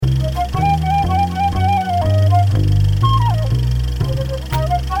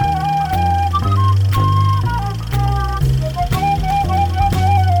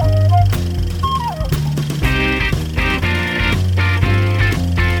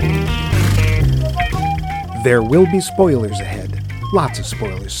There will be spoilers ahead. Lots of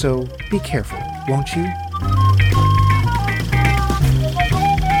spoilers, so be careful, won't you?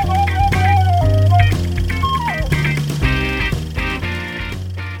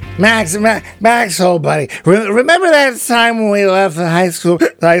 Max, old buddy. Remember that time when we left the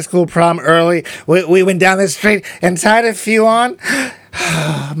high school prom early? We went down the street and tied a few on.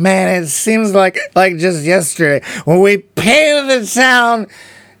 Man, it seems like just yesterday when we painted the town.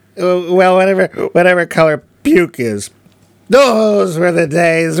 Well, whatever color puke is. Those were the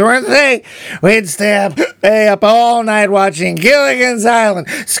days, weren't they? We'd stay up all night watching Gilligan's Island,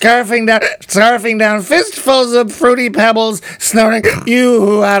 scarfing down fistfuls of fruity pebbles, snorting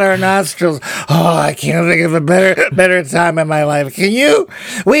you out our nostrils. Oh, I can't think of a better time in my life. Can you?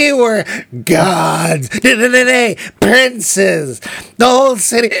 We were gods, princes. The whole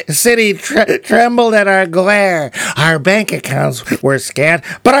city trembled at our glare. Our bank accounts were scant,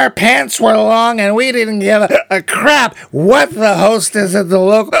 but our pants were long, and we didn't give a crap what the hostess at the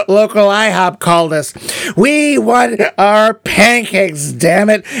local IHOP called us. We want our pancakes, damn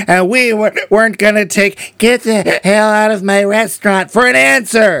it, and we weren't gonna get the hell out of my restaurant for an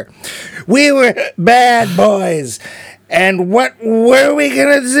answer. We were bad boys, and what were we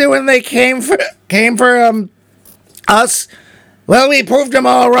gonna do when they came for us? Well, we proved them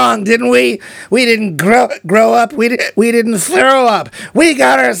all wrong, didn't we? We didn't grow up. We didn't throw up. We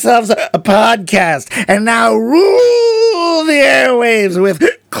got ourselves a podcast, and now rule the airwaves with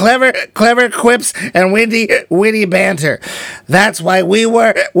clever quips and witty banter. That's why we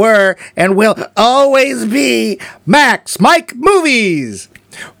were and will always be Max Mike Movies.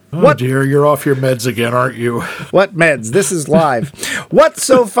 Oh, dear, you're off your meds again, aren't you? What meds? This is live. What's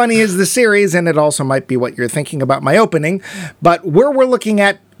So Funny is the series, and it also might be what you're thinking about my opening, but we're looking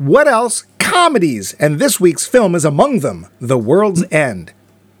at what else? Comedies, and this week's film is among them, The World's End.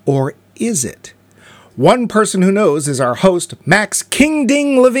 Or is it? One person who knows is our host, Max King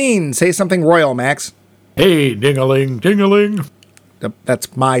Ding Levine. Say something royal, Max. Hey, ding-a-ling, ding-a-ling.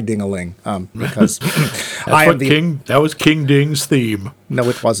 That's my ding-a-ling, because that was King Ding's theme. No,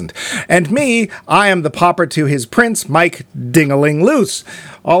 it wasn't. And me, I am the pauper to his prince, Mike Ding-a-ling Loose.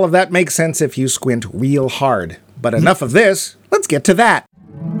 All of that makes sense if you squint real hard. But enough of this, let's get to that.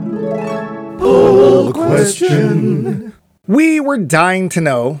 Poll question. We were dying to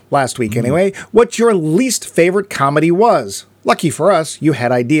know, last week anyway, what your least favorite comedy was. Lucky for us, you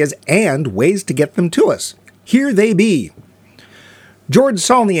had ideas and ways to get them to us. Here they be. George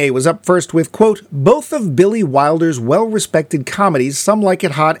Saulnier was up first with, quote, both of Billy Wilder's well-respected comedies, Some Like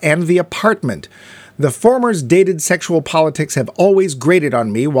It Hot and The Apartment. The former's dated sexual politics have always grated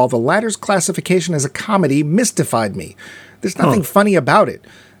on me, while the latter's classification as a comedy mystified me. There's nothing funny about it.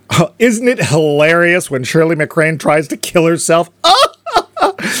 Isn't it hilarious when Shirley MacLaine tries to kill herself?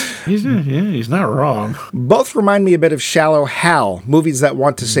 He's not wrong. Both remind me a bit of Shallow Hal, movies that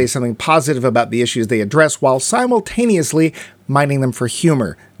want to say something positive about the issues they address while simultaneously mining them for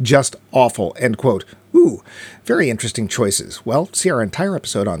humor. Just awful, end quote. Ooh, very interesting choices. Well, see our entire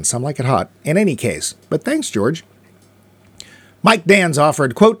episode on Some Like It Hot in any case. But thanks, George. Mike Dans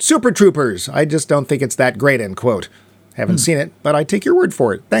offered, quote, Super Troopers. I just don't think it's that great, end quote. Haven't seen it, but I take your word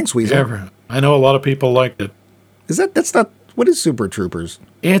for it. Thanks, Weasel. Yeah, I know a lot of people liked it. That's not, what is Super Troopers?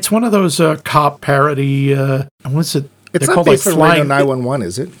 It's one of those cop parody, what's it? It's not based on Radio 911,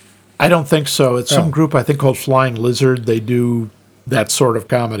 is it? I don't think so. It's some group, I think, called Flying Lizard. They do that sort of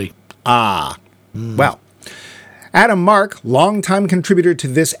comedy. Well, Adam Mark, longtime contributor to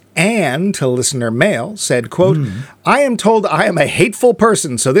this and to Listener Mail, said, quote, I am told I am a hateful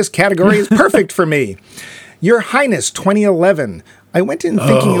person, so this category is perfect for me. Your Highness 2011. I went in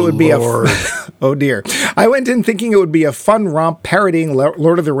thinking it would be oh dear. I went in thinking it would be a fun romp parodying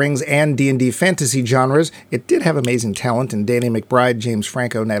Lord of the Rings and D&D fantasy genres. It did have amazing talent in Danny McBride, James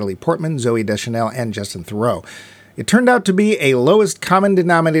Franco, Natalie Portman, Zooey Deschanel, and Justin Theroux. It turned out to be a lowest common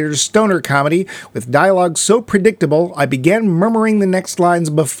denominator stoner comedy with dialogue so predictable I began murmuring the next lines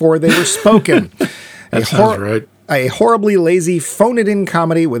before they were spoken. That sounds right. A horribly lazy, phone-it-in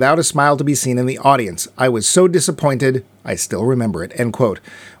comedy without a smile to be seen in the audience. I was so disappointed, I still remember it, end quote.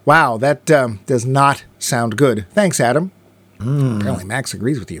 Wow, that does not sound good. Thanks, Adam. Apparently Max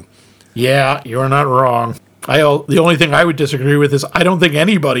agrees with you. Yeah, you're not wrong. The only thing I would disagree with is I don't think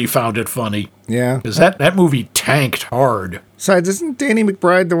anybody found it funny. Yeah. Because that movie tanked hard. Besides, isn't Danny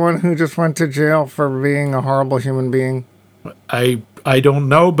McBride the one who just went to jail for being a horrible human being? I don't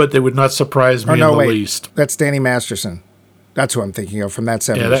know, but it would not surprise me in the least. That's Danny Masterson. That's who I'm thinking of from that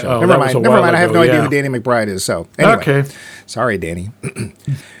 70s show. Oh, never mind. I have no idea yeah. who Danny McBride is. So anyway, okay. Sorry, Danny.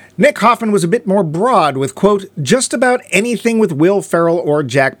 Nick Hoffman was a bit more broad with, quote, just about anything with Will Ferrell or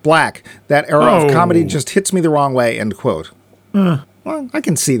Jack Black. That era of comedy just hits me the wrong way, end quote. Well, I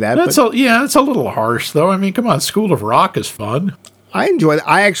can see that. That's that's a little harsh, though. I mean, come on, School of Rock is fun. I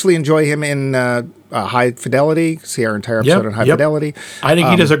actually enjoy him in High Fidelity. See our entire episode on High Fidelity. I think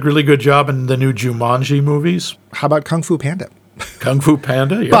he does a really good job in the new Jumanji movies. How about Kung Fu Panda? Kung Fu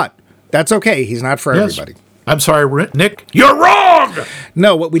Panda, yeah. But that's okay. He's not for everybody. I'm sorry, Nick. You're wrong!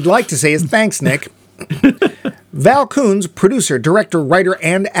 No, what we'd like to say is thanks, Nick. Val Coons, producer, director, writer,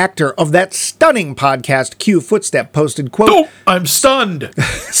 and actor of that stunning podcast, Q Footstep, posted, quote, Oh, I'm stunned.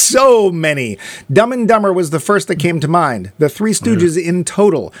 So many. Dumb and Dumber was the first that came to mind. The Three Stooges in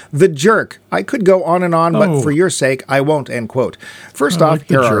total. The Jerk. I could go on and on, but for your sake, I won't, end quote. First off,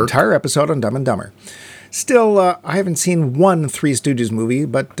 here our entire episode on Dumb and Dumber. Still, I haven't seen one Three Stooges movie,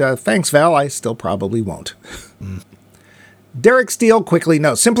 but thanks, Val, I still probably won't. Derek Steele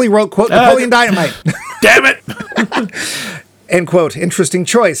simply wrote, quote, Napoleon Dynamite. Damn it! End quote. Interesting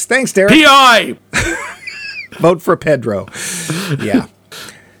choice. Thanks, Derek. P.I. Vote for Pedro. Yeah.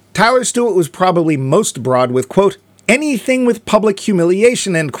 Tyler Stewart was probably most broad with, quote, anything with public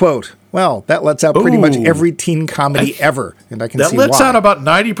humiliation, end quote. Well, that lets out pretty much every teen comedy ever, and I can see why. That lets out about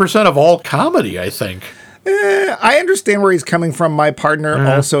 90% of all comedy, I think. I understand where he's coming from. My partner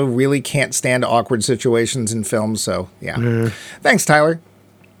also really can't stand awkward situations in films, so yeah. Thanks, Tyler.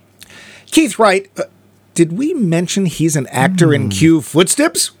 Keith Wright. Did we mention he's an actor in Q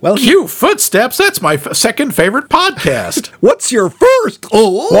Footsteps? Well, Q Footsteps? That's my second favorite podcast. What's your first?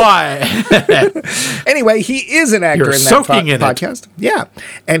 Oh, why? Anyway, he is an actor in that podcast. Yeah.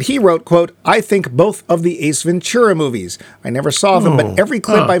 And he wrote, quote, I think both of the Ace Ventura movies. I never saw them, but every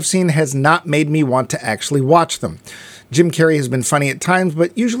clip I've seen has not made me want to actually watch them. Jim Carrey has been funny at times,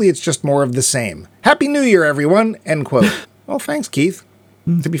 but usually it's just more of the same. Happy New Year, everyone, end quote. Well, thanks, Keith.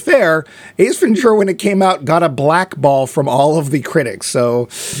 To be fair, Ace Ventura, when it came out, got a blackball from all of the critics, so...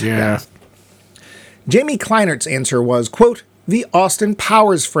 Yeah. Jamie Kleinert's answer was, quote, the Austin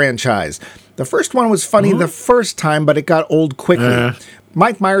Powers franchise. The first one was funny the first time, but it got old quickly.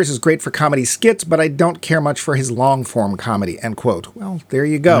 Mike Myers is great for comedy skits, but I don't care much for his long-form comedy, end quote. Well, there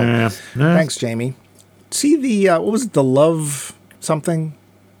you go. Thanks, Jamie. See the, what was it, the Love something?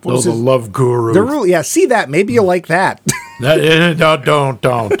 The Love Guru. Yeah, see that. Maybe you'll like that. Don't.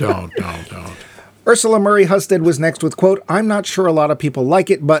 Ursula Murray Husted was next with, quote, I'm not sure a lot of people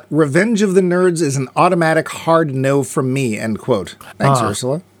like it, but Revenge of the Nerds is an automatic hard no from me, end quote. Thanks,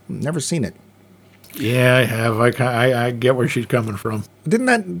 Ursula. Never seen it. Yeah, I have. I get where she's coming from. Didn't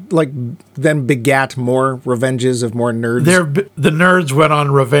that, then begat more revenges of more nerds? The nerds went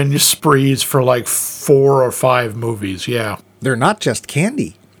on revenge sprees for 4 or 5 movies, yeah. They're not just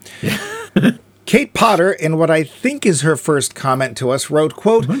candy. Kate Potter, in what I think is her first comment to us, wrote,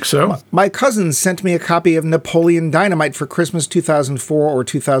 quote, I think so. My cousin sent me a copy of Napoleon Dynamite for Christmas 2004 or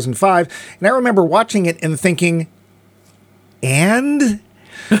 2005, and I remember watching it and thinking, and?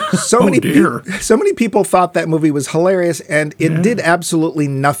 So many people thought that movie was hilarious, and it did absolutely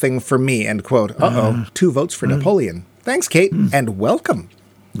nothing for me, end quote. 2 votes for Napoleon. Thanks, Kate, and welcome.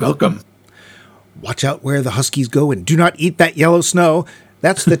 Welcome. Watch out where the Huskies go and do not eat that yellow snow.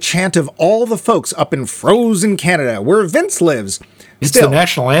 That's the chant of all the folks up in frozen Canada, where Vince lives. It's the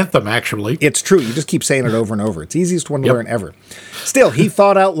national anthem, actually. It's true. You just keep saying it over and over. It's the easiest one to learn ever. Still, he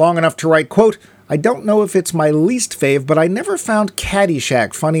thought out long enough to write, quote, I don't know if it's my least fave, but I never found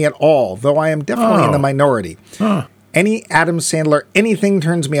Caddyshack funny at all, though I am definitely in the minority. Any Adam Sandler, anything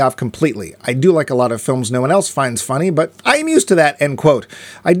turns me off completely. I do like a lot of films no one else finds funny, but I am used to that, end quote.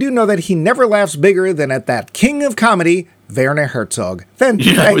 I do know that he never laughs bigger than at that king of comedy, Werner Herzog.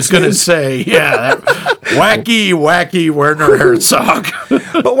 I was going to say, wacky Werner Herzog.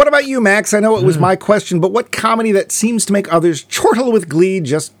 But what about you, Max? I know it was my question, but what comedy that seems to make others chortle with glee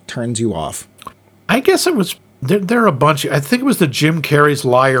just turns you off? I guess it was, there are a bunch. I think it was the Jim Carrey's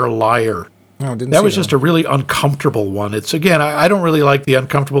Liar, Liar. Oh, that was just a really uncomfortable one. It's, again, I don't really like the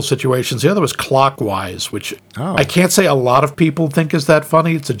uncomfortable situations. The other was Clockwise, which I can't say a lot of people think is that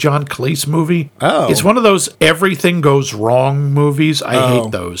funny. It's a John Cleese movie. It's one of those everything goes wrong movies. I hate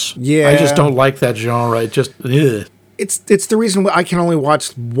those. Yeah. I just don't like that genre. It just, ugh. It's the reason I can only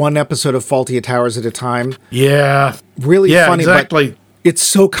watch one episode of Fawlty Towers at a time. Yeah. Really funny, exactly. But it's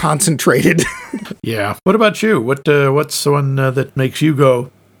so concentrated. Yeah. What about you? What's the one that makes you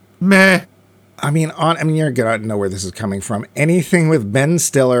go, meh? I mean, you're gonna know where this is coming from. Anything with Ben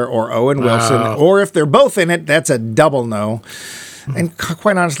Stiller or Owen Wilson, or if they're both in it, that's a double no. And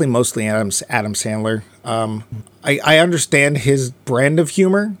quite honestly, mostly Adam Sandler. I understand his brand of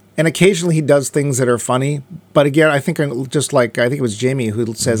humor, and occasionally he does things that are funny, But again, I think just like, I think it was Jamie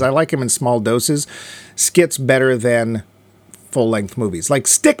who says, I like him in small doses. Skits better than full-length movies. Like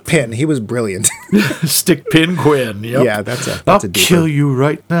Stickpin, he was brilliant. Stickpin Quinn. Yep. Yeah, that's a I'll deeper. kill you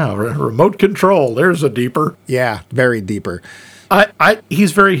right now. Remote control. There's a deeper. Yeah, very deeper.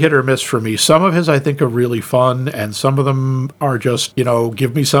 He's very hit or miss for me. Some of his I think are really fun, and some of them are just,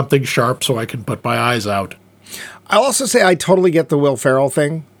 give me something sharp so I can put my eyes out. I'll also say I totally get the Will Ferrell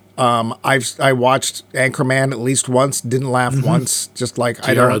thing. I watched Anchorman at least once, didn't laugh once, just like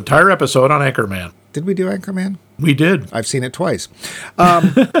I don't. Our entire episode on Anchorman. Did we do Anchorman? We did. I've seen it twice.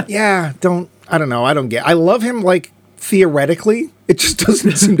 Yeah, I don't know. I don't get. I love him like theoretically. It just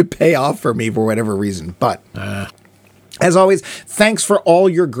doesn't seem to pay off for me for whatever reason. But as always, thanks for all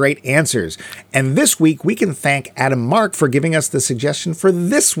your great answers. And this week, we can thank Adam Mark for giving us the suggestion for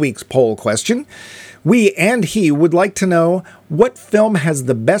this week's poll question. We and he would like to know what film has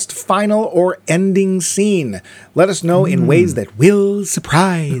the best final or ending scene. Let us know in ways that will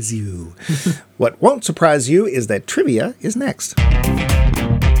surprise you. What won't surprise you is that trivia is next.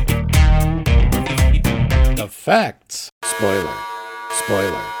 The facts. Spoiler.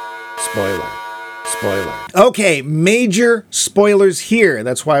 Okay, major spoilers here.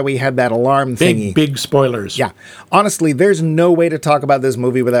 That's why we had that alarm thingy. Big spoilers. Yeah. Honestly, there's no way to talk about this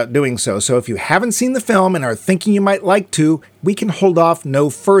movie without doing so. So if you haven't seen the film and are thinking you might like to, we can hold off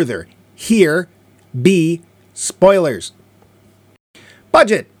no further. Here be spoilers.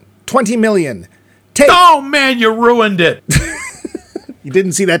 Budget, $20 million. Oh, man, you ruined it. You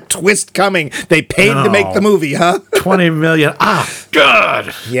didn't see that twist coming. They paid to make the movie, huh? $20 million.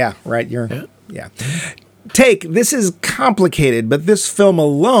 Good. Yeah, right. Yeah. Take, this is complicated, but this film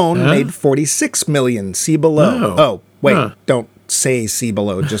alone made $46 million. See below. Oh, wait, don't say see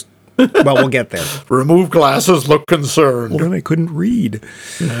below. Just, well, we'll get there. Remove glasses, look concerned. Well, then I couldn't read.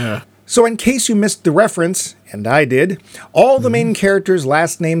 Yeah. So in case you missed the reference, and I did, all the main characters'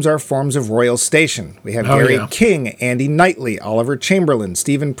 last names are forms of royal station. We have Gary King, Andy Knightley, Oliver Chamberlain,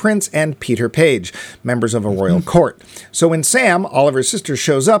 Stephen Prince, and Peter Page, members of a royal court. So when Sam, Oliver's sister,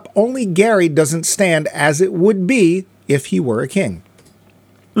 shows up, only Gary doesn't stand as it would be if he were a king.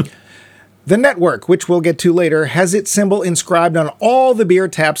 The network, which we'll get to later, has its symbol inscribed on all the beer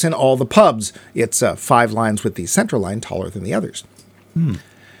taps in all the pubs. It's 5 lines with the center line taller than the others.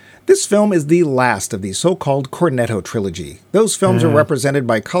 This film is the last of the so-called Cornetto trilogy. Those films are represented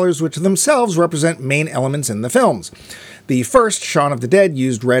by colors which themselves represent main elements in the films. The first, Shaun of the Dead,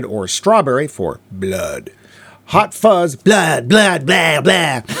 used red or strawberry for blood. Hot Fuzz, blood, blah,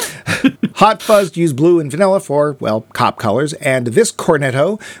 blah. Hot Fuzz used blue and vanilla for, well, cop colors. And this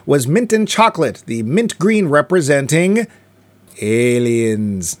Cornetto was mint and chocolate, the mint green representing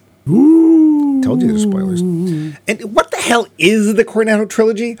aliens. Told you there's spoilers. And what the hell is the Cornetto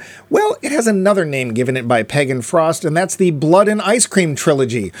trilogy? Well, it has another name given it by Pegg and Frost, and that's the Blood and Ice Cream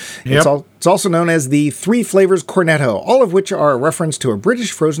trilogy. Yep. It's also known as the Three Flavors Cornetto, all of which are a reference to a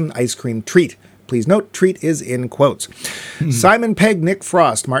British frozen ice cream treat. Please note, treat is in quotes. Simon Pegg, Nick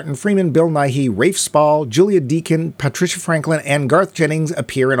Frost, Martin Freeman, Bill Nighy, Rafe Spall, Julia Deakin, Patricia Franklin, and Garth Jennings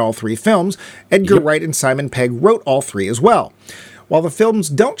appear in all 3 films. Edgar Wright and Simon Pegg wrote all 3 as well. While the films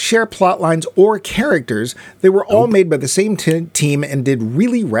don't share plot lines or characters, they were all made by the same team and did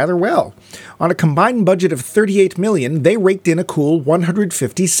really rather well. On a combined budget of $38 million, they raked in a cool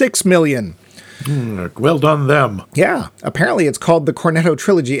 $156 million. Well done, them. Yeah. Apparently it's called the Cornetto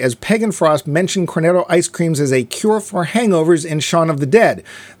Trilogy, as Pegg and Frost mentioned Cornetto ice creams as a cure for hangovers in Shaun of the Dead.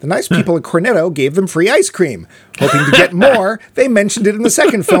 The nice people at Cornetto gave them free ice cream. Hoping to get more, they mentioned it in the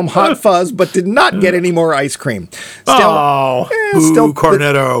second film, Hot Fuzz, but did not get any more ice cream. Still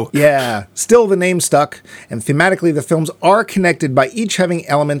Cornetto. Still the name stuck, and thematically the films are connected by each having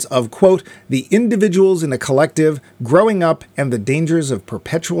elements of, quote, the individuals in a collective, growing up, and the dangers of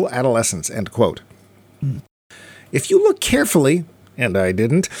perpetual adolescence, end quote. If you look carefully, and I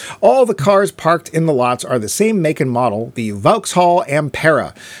didn't, all the cars parked in the lots are the same make and model, the Vauxhall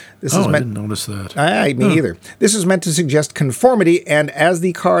Ampera. I didn't notice that. Me either. This is meant to suggest conformity, and as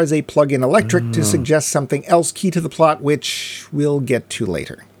the car is a plug-in electric, to suggest something else key to the plot, which we'll get to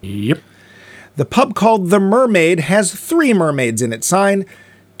later. Yep. The pub called The Mermaid has 3 mermaids in its sign,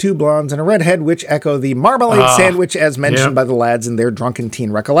 2 blondes and a redhead, which echo the marmalade sandwich as mentioned by the lads in their drunken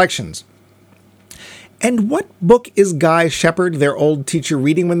teen recollections. And what book is Guy Shepherd, their old teacher,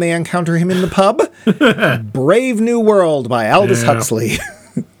 reading when they encounter him in the pub? Brave New World by Aldous Huxley.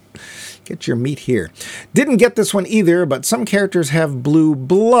 Get your meat here. Didn't get this one either, but some characters have blue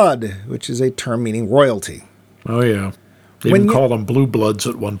blood, which is a term meaning royalty. Oh, yeah. They even called them blue bloods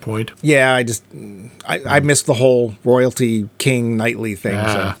at one point. Yeah, I missed the whole royalty king Knightley thing.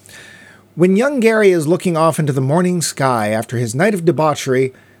 So. When young Gary is looking off into the morning sky after his night of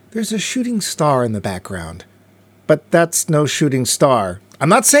debauchery, there's a shooting star in the background. But that's no shooting star. I'm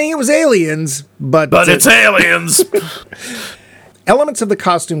not saying it was aliens, but it's aliens! Elements of the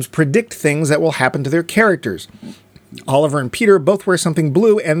costumes predict things that will happen to their characters. Oliver and Peter both wear something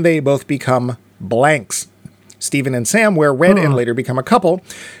blue, and they both become blanks. Stephen and Sam wear red and later become a couple.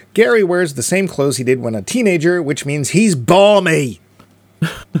 Gary wears the same clothes he did when a teenager, which means he's balmy.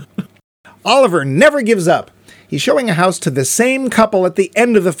 Oliver never gives up. He's showing a house to the same couple at the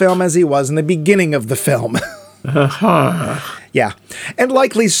end of the film as he was in the beginning of the film. Yeah, and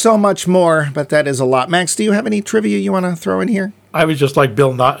likely so much more, but that is a lot. Max, do you have any trivia you want to throw in here? I was just like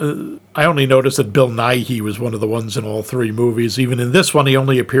Bill Nighy. I only noticed that Bill Nighy was one of the ones in all three movies. Even in this one, he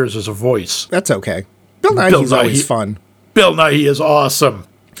only appears as a voice. That's okay. Bill Nighy's always fun. Bill Nighy is awesome.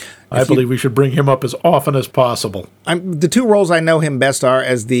 I believe we should bring him up as often as possible. The two roles I know him best are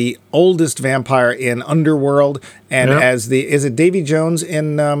as the oldest vampire in Underworld and as is it Davy Jones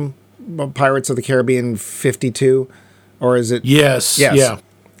in Pirates of the Caribbean 52? Or is it? Yes. Yeah.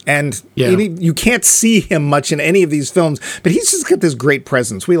 And you can't see him much in any of these films, but he's just got this great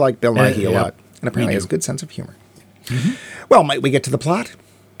presence. We like Bill Nighy a lot. And apparently has a good sense of humor. Mm-hmm. Well, might we get to the plot?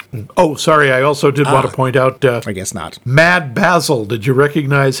 Oh, sorry. I also did want to point out... I guess not. Mad Basil. Did you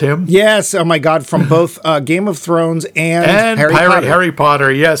recognize him? Yes. Oh, my God. From both Game of Thrones and Harry Potter. Harry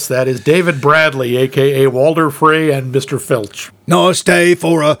Potter. Yes, that is David Bradley, a.k.a. Walder Frey and Mr. Filch. No stay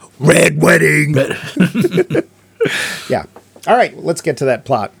for a red wedding. Yeah. All right. Let's get to that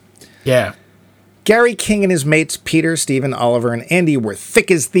plot. Yeah. Gary King and his mates Peter, Stephen, Oliver, and Andy were thick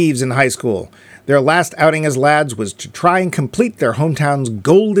as thieves in high school. Their last outing as lads was to try and complete their hometown's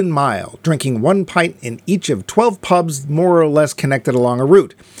Golden Mile, drinking 1 pint in each of 12 pubs more or less connected along a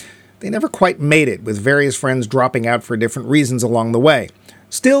route. They never quite made it, with various friends dropping out for different reasons along the way.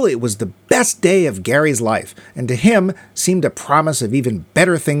 Still, it was the best day of Gary's life, and to him seemed a promise of even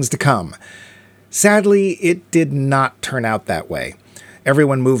better things to come. Sadly, it did not turn out that way.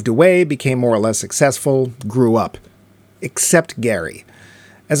 Everyone moved away, became more or less successful, grew up. Except Gary.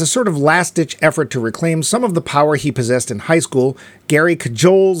 As a sort of last-ditch effort to reclaim some of the power he possessed in high school, Gary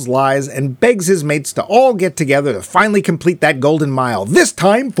cajoles, lies, and begs his mates to all get together to finally complete that Golden Mile, this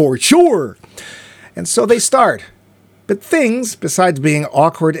time for sure! And so they start. But things, besides being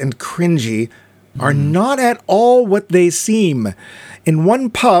awkward and cringy, are not at all what they seem. In one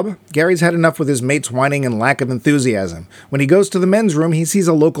pub, Gary's had enough with his mates' whining and lack of enthusiasm. When he goes to the men's room, he sees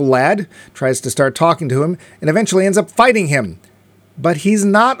a local lad, tries to start talking to him, and eventually ends up fighting him. But he's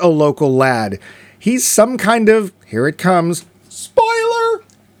not a local lad. He's some kind of, here it comes, spoiler,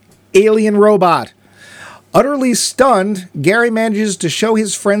 alien robot. Utterly stunned, Gary manages to show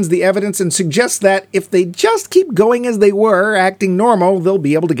his friends the evidence and suggests that if they just keep going as they were, acting normal, they'll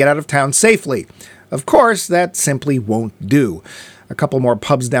be able to get out of town safely. Of course, that simply won't do. A couple more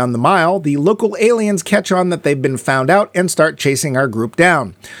pubs down the mile, the local aliens catch on that they've been found out and start chasing our group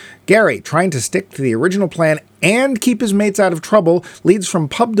down. Gary, trying to stick to the original plan and keep his mates out of trouble, leads from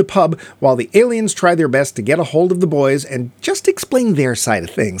pub to pub while the aliens try their best to get a hold of the boys and just explain their side of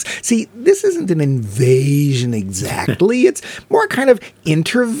things. See, this isn't an invasion exactly. It's more kind of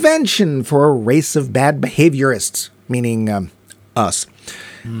intervention for a race of bad behaviorists, meaning us.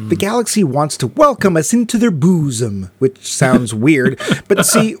 The galaxy wants to welcome us into their bosom, which sounds weird, but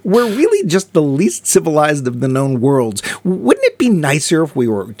see, we're really just the least civilized of the known worlds. Wouldn't it be nicer if we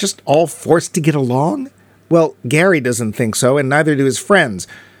were just all forced to get along? Well, Gary doesn't think so, and neither do his friends.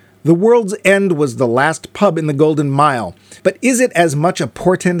 The World's End was the last pub in the Golden Mile, but is it as much a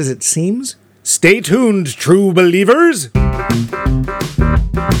portent as it seems? Stay tuned, true believers!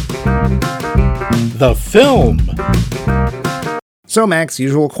 The film. So, Max,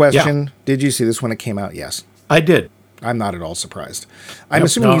 usual question. Yeah. Did you see this when it came out? Yes. I did. I'm not at all surprised. I'm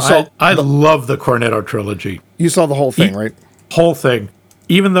assuming you saw... I love the Cornetto trilogy. You saw the whole thing, right? Whole thing.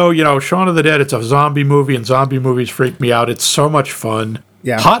 Even though, Shaun of the Dead, it's a zombie movie, and zombie movies freak me out. It's so much fun.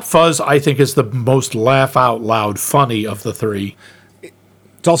 Yeah. Hot Fuzz, I think, is the most laugh-out-loud funny of the three.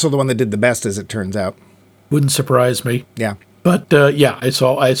 It's also the one that did the best, as it turns out. Wouldn't surprise me. Yeah. But, I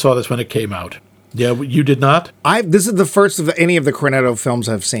saw this when it came out. Yeah, you did not? This is the first of any of the Cornetto films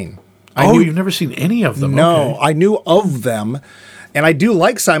I've seen. You've never seen any of them? No, okay. I knew of them. And I do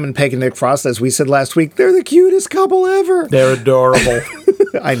like Simon Pegg and Nick Frost, as we said last week. They're the cutest couple ever. They're adorable.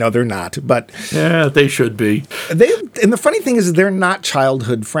 I know they're not, but... Yeah, they should be. And the funny thing is they're not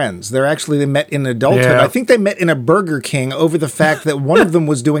childhood friends. They met in adulthood. Yeah. I think they met in a Burger King over the fact that one of them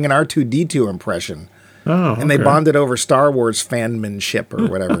was doing an R2-D2 impression. Oh, okay. And they bonded over Star Wars fanmanship or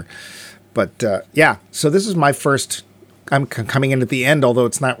whatever. But, so this is my first coming in at the end, although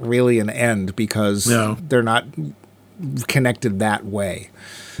it's not really an end because they're not connected that way.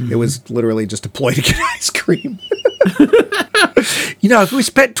 It was literally just a ploy to get ice cream. If we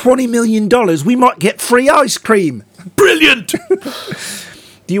spent $20 million, we might get free ice cream. Brilliant!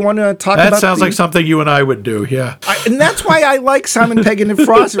 Do you want to talk about that? Sounds like something you and I would do, yeah. And that's why I like Simon Pegg and Nick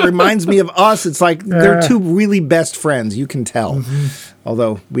Frost. It reminds me of us. It's like they're two really best friends. You can tell.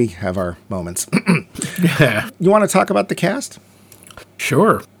 Although we have our moments. You want to talk about the cast?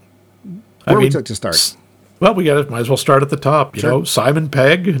 Sure. Where would you like to start? Well, might as well start at the top. You know, Simon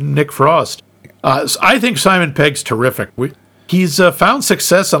Pegg and Nick Frost. I think Simon Pegg's terrific. He's found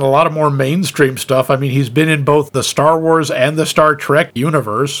success in a lot of more mainstream stuff. I mean, he's been in both the Star Wars and the Star Trek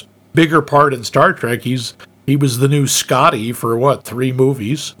universe. Bigger part in Star Trek. He was the new Scotty for, 3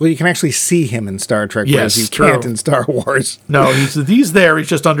 movies? Well, you can actually see him in Star Trek, whereas you can't in Star Wars. No, he's there. He's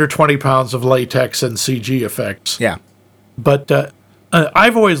just under 20 pounds of latex and CG effects. Yeah. But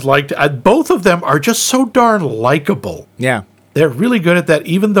I've always liked both of them are just so darn likable. Yeah. They're really good at that,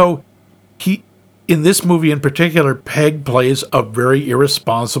 even though in this movie in particular, Pegg plays a very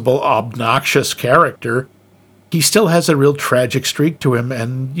irresponsible, obnoxious character. He still has a real tragic streak to him,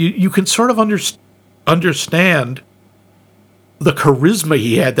 and you can sort of understand the charisma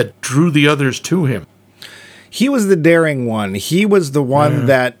he had that drew the others to him. He was the daring one. He was the one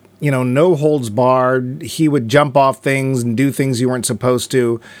that, no holds barred. He would jump off things and do things you weren't supposed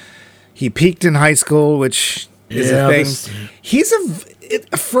to. He peaked in high school, which is a thing.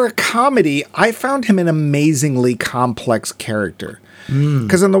 For a comedy, I found him an amazingly complex character.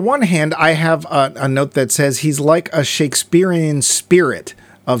 Because on the one hand, I have a note that says he's like a Shakespearean spirit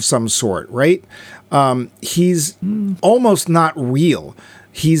of some sort, right? He's almost not real.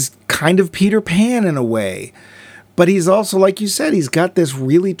 He's kind of Peter Pan in a way. But he's also, like you said, he's got this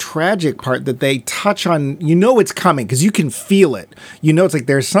really tragic part that they touch on. It's coming because you can feel it. It's like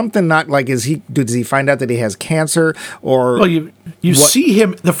there's something not like, does he find out that he has cancer or? Well, you see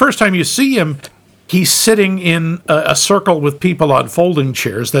him, the first time you see him, he's sitting in a circle with people on folding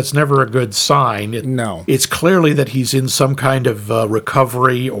chairs. That's never a good sign. No. It's clearly that he's in some kind of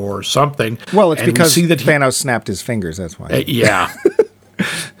recovery or something. Well, it's because Thanos snapped his fingers. That's why. Yeah.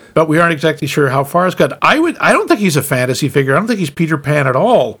 But we aren't exactly sure how far it's got. I don't think he's a fantasy figure. I don't think he's Peter Pan at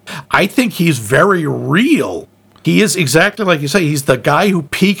all. I think he's very real. He is exactly like you say. He's the guy who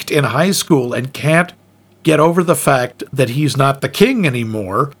peaked in high school and can't get over the fact that he's not the king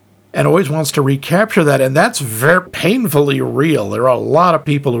anymore and always wants to recapture that. And that's very painfully real. There are a lot of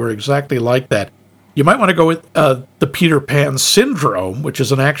people who are exactly like that. You might want to go with the Peter Pan syndrome, which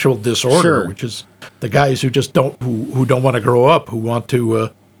is an actual disorder, which is the guys who just don't want to grow up, who want to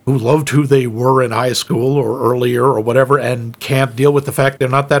who loved who they were in high school or earlier or whatever, and can't deal with the fact they're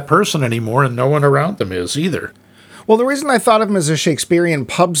not that person anymore, and no one around them is either. Well, the reason I thought of him as a Shakespearean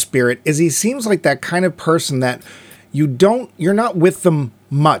pub spirit is he seems like that kind of person that you're not with them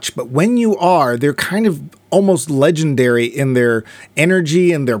much, but when you are, they're kind of almost legendary in their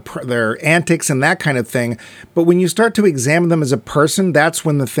energy and their antics and that kind of thing. But when you start to examine them as a person, that's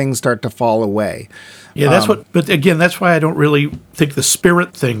when the things start to fall away. Yeah, but again, that's why I don't really think the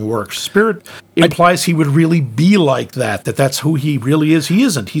spirit thing works. Spirit implies he would really be like that that's who he really is. He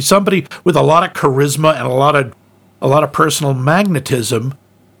isn't. He's somebody with a lot of charisma and a lot of personal magnetism,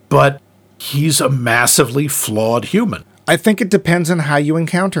 but he's a massively flawed human. I think it depends on how you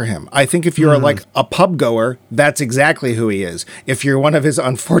encounter him. I think if you're like a pub goer, that's exactly who he is. If you're one of his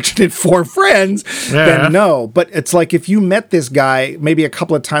unfortunate 4 friends, then no. But it's like if you met this guy maybe a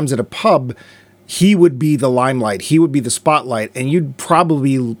couple of times at a pub, he would be the limelight. He would be the spotlight. And you'd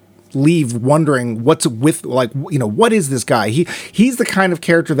probably leave wondering what is this guy? He's the kind of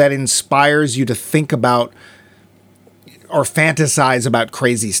character that inspires you to think about or fantasize about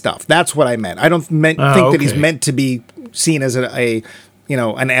crazy stuff. That's what I meant. I don't think that he's meant to be seen as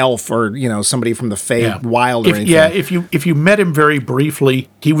an elf or somebody from the Fey Wild or anything. Yeah, if you met him very briefly,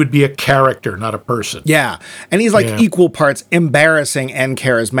 he would be a character, not a person. Yeah, and he's like equal parts embarrassing and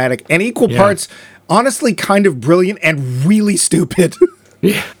charismatic, and equal parts honestly kind of brilliant and really stupid.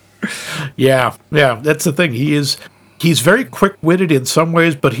 Yeah. That's the thing. He's very quick-witted in some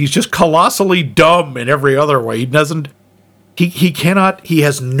ways, but he's just colossally dumb in every other way. He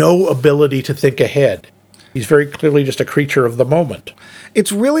has no ability to think ahead. He's very clearly just a creature of the moment.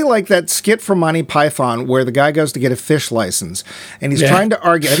 It's really like that skit from Monty Python where the guy goes to get a fish license and he's trying to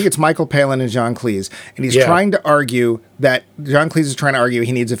argue. I think it's Michael Palin and John Cleese. And he's trying to argue that John Cleese is trying to argue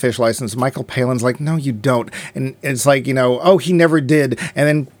he needs a fish license. Michael Palin's like, no, you don't. And it's like, he never did. And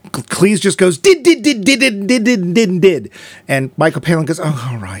then Cleese just goes, did. And Michael Palin goes, oh,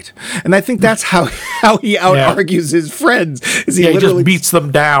 all right. And I think that's how he out-argues his friends. Is he just beats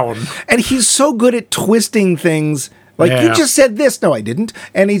them down. And he's so good at twisting things. Like, you just said this. No, I didn't.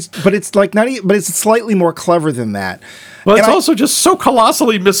 But it's like but it's slightly more clever than that. Well, it's also just so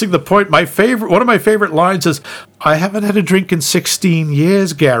colossally missing the point. One of my favorite lines is, I haven't had a drink in 16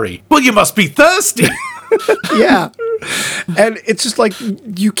 years, Gary. Well, you must be thirsty. Yeah. And it's just like,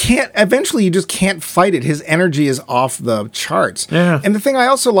 eventually you just can't fight it. His energy is off the charts. Yeah. And the thing I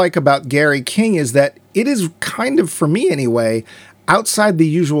also like about Gary King is that it is kind of, for me anyway, outside the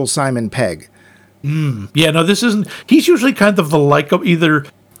usual Simon Pegg. Yeah, no, this isn't. He's usually kind of either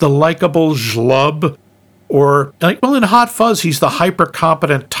the likable schlub or, in Hot Fuzz, he's the hyper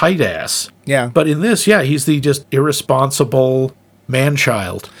competent tight ass. Yeah. But in this, he's the just irresponsible man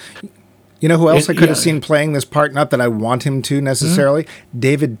child. You know who else I could have seen playing this part? Not that I want him to necessarily.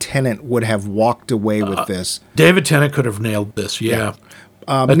 David Tennant would have walked away with this. David Tennant could have nailed this, yeah.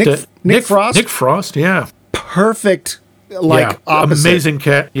 Nick Frost? Nick Frost, yeah. Perfect, opposite. Amazing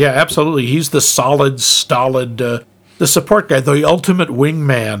cat. Yeah, absolutely. He's the solid, stolid, the support guy, the ultimate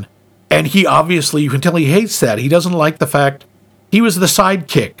wingman. And he obviously, you can tell he hates that. He doesn't like the fact he was the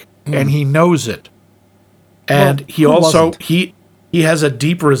sidekick, and he knows it. And he also, he has a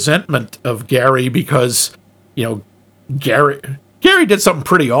deep resentment of Gary because, Gary did something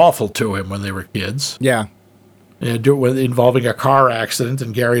pretty awful to him when they were kids. Yeah. Involving a car accident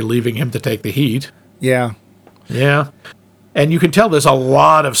and Gary leaving him to take the heat. Yeah. Yeah. And you can tell there's a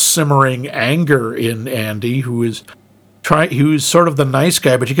lot of simmering anger in Andy, who's sort of the nice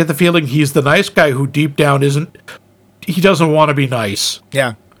guy, but you get the feeling he's the nice guy who deep down he doesn't want to be nice.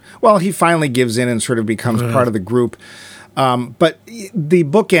 Yeah. Well, he finally gives in and sort of becomes part of the group. But the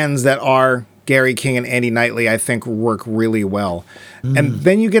bookends that are Gary King and Andy Knightley, I think, work really well. And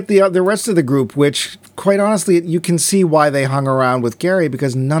then you get the rest of the group, which, quite honestly, you can see why they hung around with Gary,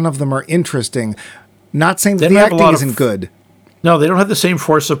 because none of them are interesting. Not saying that the acting isn't good. No, they don't have the same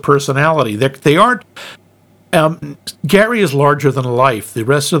force of personality. They aren't. Gary is larger than life. The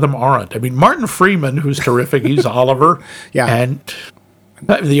rest of them aren't. I mean, Martin Freeman, who's terrific, he's Oliver. Yeah. And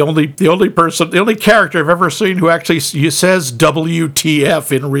the only character I've ever seen who actually says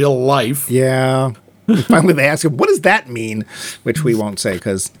WTF in real life. Yeah. Finally, they ask him, what does that mean? Which we won't say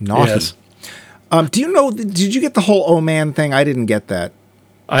because naughty. Yes. Did you get the whole oh man thing? I didn't get that.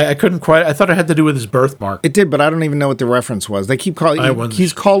 I couldn't quite. I thought it had to do with his birthmark. It did, but I don't even know what the reference was. They keep calling.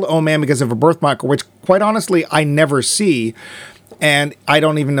 He's called "Oh Man" because of a birthmark, which, quite honestly, I never see, and I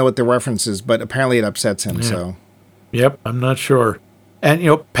don't even know what the reference is. But apparently, it upsets him. Yeah. So, yep, I'm not sure. And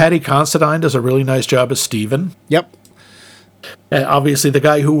Paddy Considine does a really nice job as Stephen. Yep. And obviously, the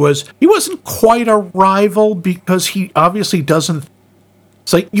guy he wasn't quite a rival because he obviously doesn't.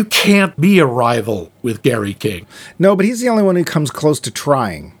 It's like, you can't be a rival with Gary King. No, but he's the only one who comes close to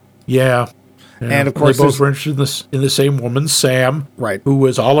trying. Yeah. And of course, they both were interested in the same woman, Sam, right? Who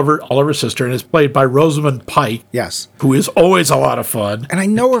was Oliver's sister, and is played by Rosamund Pike. Yes, who is always a lot of fun. And I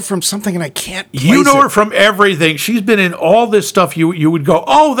know her from something, and I can't. You know her from everything. She's been in all this stuff. You would go,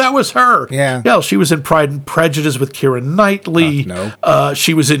 oh, that was her. Yeah. Yeah. She was in Pride and Prejudice with Keira Knightley. No.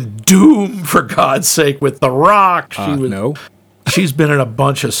 She was in Doom, for God's sake, with The Rock. No. She's been in a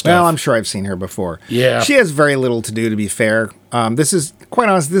bunch of stuff. Well, I'm sure I've seen her before. Yeah. She has very little to do, to be fair. This is, quite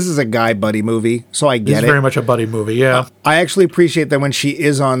honest, this is a guy buddy movie, so I get it. It's very much a buddy movie, yeah. I actually appreciate that when she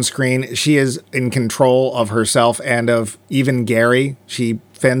is on screen, she is in control of herself and of even Gary. She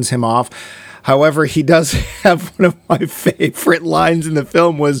fends him off. However, he does have one of my favorite lines in the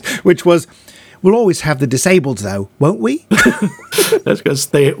film, which was, "We'll always have the disabled, though, won't we?" That's because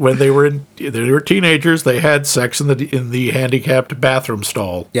when they were teenagers, they had sex in the handicapped bathroom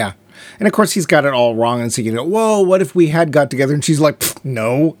stall. Yeah, and of course he's got it all wrong, and so you go, "Whoa, what if we had got together?" And she's like,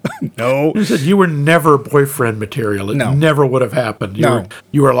 "No, no." He said, "You were never boyfriend material. It never would have happened.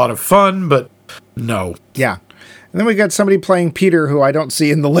 You were a lot of fun, but no." Yeah, and then we got somebody playing Peter, who I don't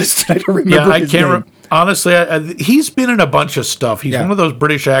see in the list. I don't remember. Yeah, I can't. Honestly, he's been in a bunch of stuff. He's one of those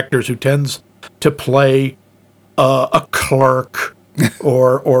British actors who tends to play a clerk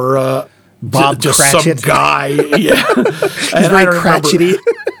or Bob just Cratchit. some guy. Yeah, he's very Cratchity.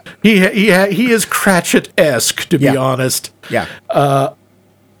 He is Cratchit-esque, to be honest. Yeah.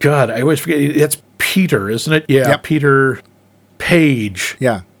 God, I always forget. It's Peter, isn't it? Yeah, yep. Peter Page.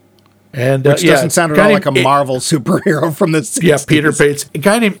 Yeah. And which doesn't sound at all like a Marvel superhero from the 60s. Yeah, Peter Page. A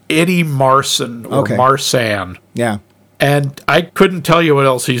guy named Eddie Marsan or Marsan. Yeah. And I couldn't tell you what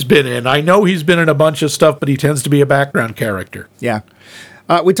else he's been in. I know he's been in a bunch of stuff, but he tends to be a background character. Yeah.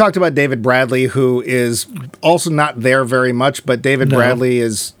 We talked about David Bradley, who is also not there very much, but David Bradley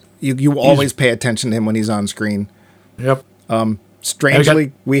is You always pay attention to him when he's on screen. Yep.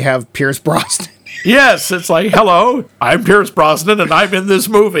 Strangely, we have Pierce Brosnan. Yes, it's like, hello, I'm Pierce Brosnan, and I'm in this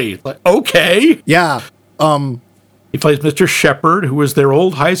movie. Like, okay. Yeah. He plays Mr. Shepard, who was their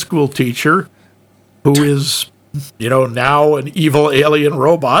old high school teacher, who is, now an evil alien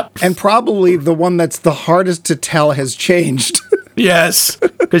robot. And probably the one that's the hardest to tell has changed. Yes,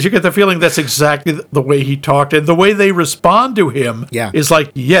 because you get the feeling that's exactly the way he talked, and the way they respond to him is like,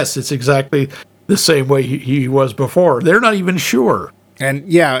 yes, it's exactly the same way he was before. They're not even sure. And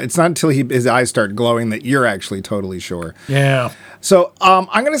yeah, it's not until his eyes start glowing that you're actually totally sure. Yeah. So I'm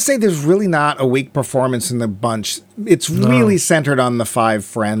going to say there's really not a weak performance in the bunch. It's really centered on the 5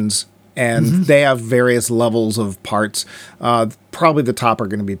 friends, and they have various levels of parts. Probably the top are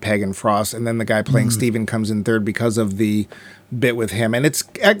going to be Peg and Frost, and then the guy playing Steven comes in third because of the bit with him. And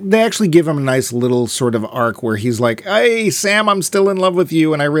they actually give him a nice little sort of arc where he's like, hey, Sam, I'm still in love with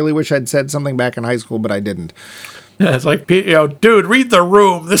you, and I really wish I'd said something back in high school, but I didn't. Yeah, it's like, dude, read the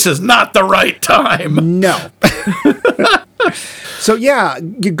room. This is not the right time. No. So yeah,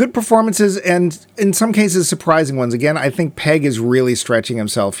 good performances and in some cases surprising ones. Again, I think Peg is really stretching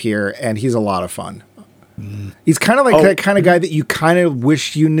himself here, and he's a lot of fun. He's kind of like that kind of guy that you kind of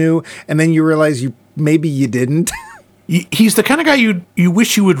wish you knew, and then you realize maybe you didn't. He's the kind of guy you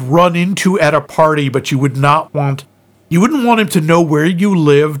wish you would run into at a party, but you wouldn't want him to know where you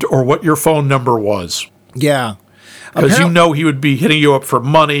lived or what your phone number was. Yeah. Because he would be hitting you up for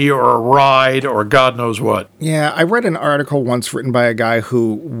money or a ride or God knows what. Yeah, I read an article once written by a guy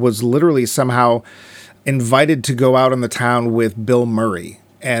who was literally somehow invited to go out in the town with Bill Murray.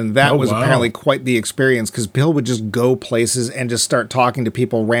 And that was apparently quite the experience because Bill would just go places and just start talking to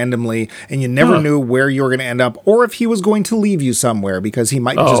people randomly, and you never knew where you were going to end up or if he was going to leave you somewhere because he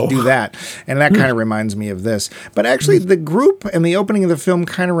might just do that. And that kind of reminds me of this. But actually, the group and the opening of the film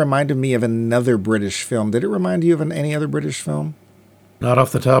kind of reminded me of another British film. Did it remind you of any other British film? Not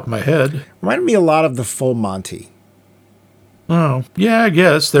off the top of my head. Reminded me a lot of The Full Monty. Oh, yeah, I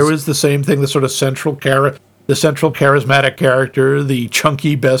guess. There was the same thing, the sort of central charismatic character, the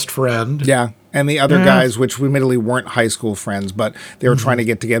chunky best friend. Yeah, and the other guys, which admittedly weren't high school friends, but they were trying to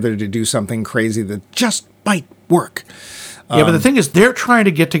get together to do something crazy that just might work. Yeah, but the thing is, they're trying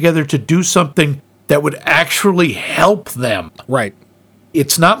to get together to do something that would actually help them. Right.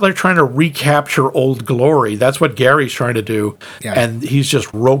 It's not like trying to recapture old glory. That's what Gary's trying to do, and he's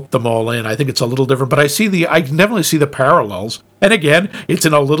just roped them all in. I think it's a little different, but I can definitely see the parallels. And again, it's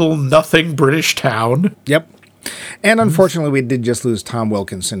in a little nothing British town. Yep. And unfortunately, we did just lose Tom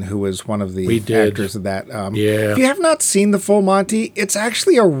Wilkinson, who was one of the actors of that. If you have not seen The Full Monty, it's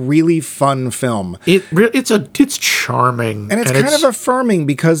actually a really fun film. It's charming. And it's kind of affirming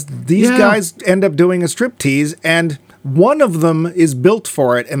because these guys end up doing a striptease, and one of them is built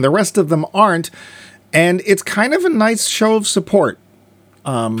for it, and the rest of them aren't. And it's kind of a nice show of support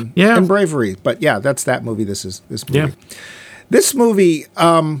and bravery. But yeah, that's that movie. This movie. Yeah. This movie,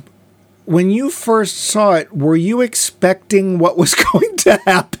 when you first saw it, were you expecting what was going to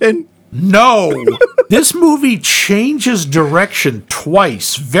happen? No. This movie changes direction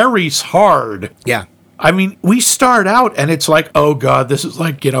twice, very hard. Yeah. I mean, we start out and it's like, oh God, this is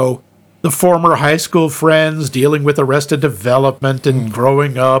like, the former high school friends dealing with Arrested Development and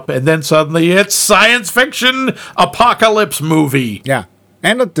growing up. And then suddenly it's science fiction apocalypse movie. Yeah.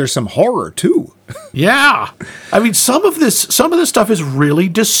 And there's some horror too. Yeah. I mean, some of this stuff is really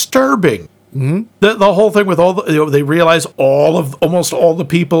disturbing. Mm-hmm. The whole thing with they realize almost all the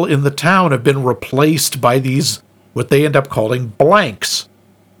people in the town have been replaced by these, what they end up calling blanks.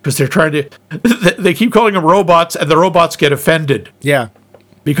 Because they're trying to, they keep calling them robots and the robots get offended. Yeah.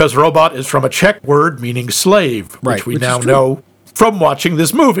 Because robot is from a Czech word meaning slave, which we now know from watching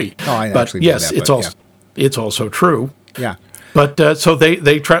this movie. Oh, I but actually yes, knew that, it's also true. Yeah. But so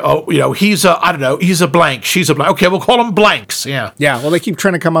they try. He's he's a blank. She's a blank. Okay, we'll call them blanks. Yeah. Yeah. Well, they keep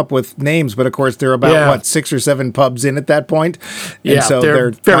trying to come up with names, but of course they're about 6 or 7 pubs in at that point. And so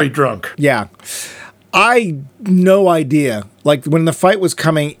they're very drunk. Yeah. No idea. Like when the fight was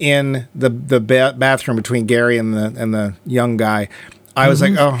coming in the bathroom between Gary and the young guy, I was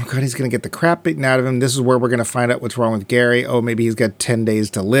like, oh, God, he's going to get the crap beaten out of him. This is where we're going to find out what's wrong with Gary. Oh, maybe he's got 10 days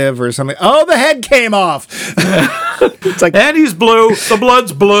to live or something. Oh, the head came off. It's like, and he's blue. The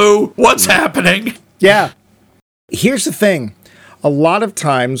blood's blue. What's happening? Yeah. Here's the thing. A lot of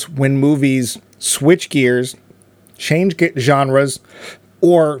times when movies switch gears, change genres,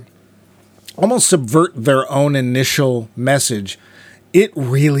 or almost subvert their own initial message, it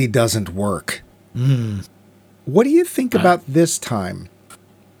really doesn't work. What do you think about this time?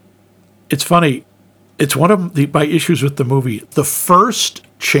 It's funny. It's one of my issues with the movie. The first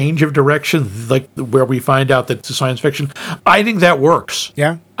change of direction, like where we find out that it's science fiction, I think that works.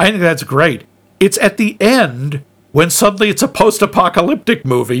 Yeah. I think that's great. It's at the end when suddenly it's a post-apocalyptic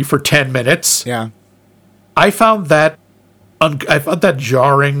movie for 10 minutes. Yeah. I found that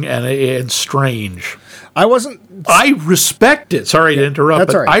jarring and strange. I respect it. Sorry to interrupt,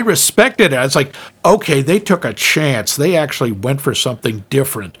 That's but all right. I respected it. It's like, okay, they took a chance. They actually went for something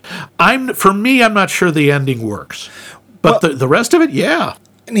different. For me, I'm not sure the ending works. But the rest of it, yeah.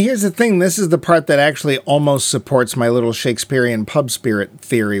 And here's the thing. This is the part that actually almost supports my little Shakespearean pub spirit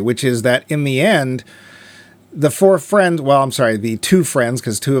theory, which is that in the end, the the two friends,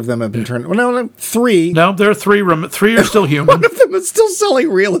 because two of them have been turned. Well, no, three. No, there are three. Three are still human. One of them is still selling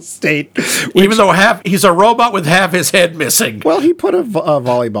real estate. Even though he's a robot with half his head missing. Well, he put a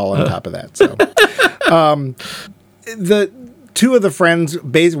volleyball on top of that. So, the two of the friends,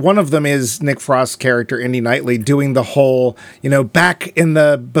 one of them is Nick Frost's character, Indy Knightley, doing the whole, back in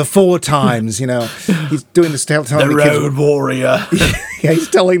the before times, he's doing this, telling the Road Warrior. Yeah, he's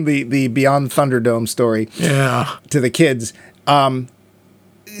telling the Beyond Thunderdome story to the kids.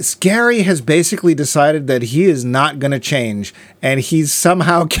 Gary has basically decided that he is not going to change, and he's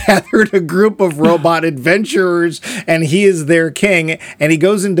somehow gathered a group of robot adventurers, and he is their king, and he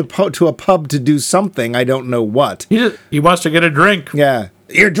goes to a pub to do something. I don't know what. He wants to get a drink. Yeah.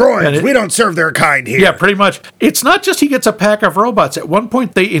 You're droids. We don't serve their kind here. Yeah, pretty much. It's not just he gets a pack of robots. At one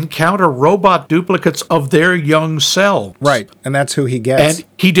point, they encounter robot duplicates of their young selves. Right, and that's who he gets. And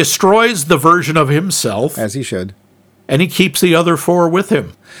he destroys the version of himself. As he should. And he keeps the other four with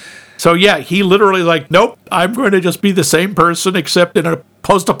him. So, yeah, he literally nope, I'm going to just be the same person except in a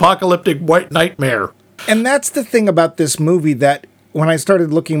post-apocalyptic white nightmare. And that's the thing about this movie that when I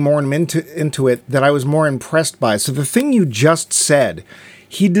started looking more into it, that I was more impressed by. So the thing you just said,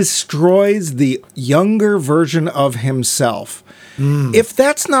 he destroys the younger version of himself. If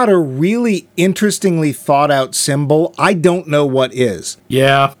that's not a really interestingly thought out symbol, I don't know what is.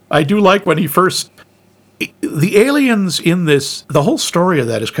 Yeah, I do like when he first... The aliens in this, the whole story of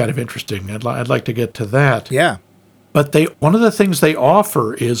that is kind of interesting. I'd like to get to that. Yeah. But one of the things they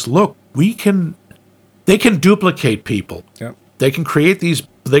offer is, look, they can duplicate people. Yep. They can create these,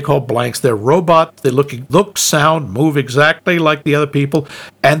 they call blanks. They're robots. They look, sound, move exactly like the other people,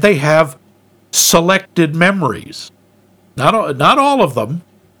 and they have selected memories. Not all of them,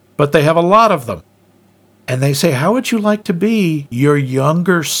 but they have a lot of them. And they say, how would you like to be your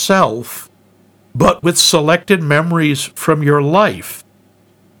younger self, but with selected memories from your life?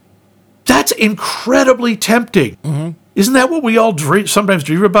 That's incredibly tempting. Mm-hmm. Isn't that what we all sometimes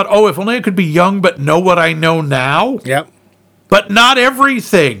dream about? Oh, if only I could be young but know what I know now? Yep. But not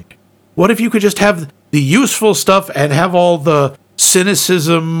everything. What if you could just have the useful stuff and have all the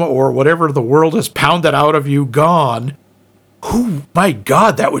cynicism or whatever the world has pounded out of you gone? Oh, my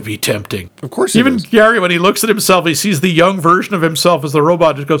God, that would be tempting. Of course Even Gary, when he looks at himself, he sees the young version of himself as the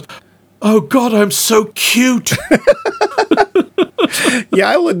robot, just goes, oh, God, I'm so cute. Yeah,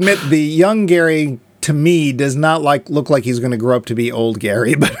 I will admit the young Gary, to me, does not look like he's going to grow up to be old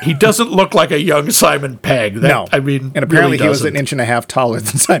Gary. But he doesn't look like a young Simon Pegg. No. I mean, and apparently really he was an inch and a half taller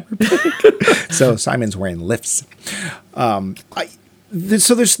than Simon Pegg. So Simon's wearing lifts.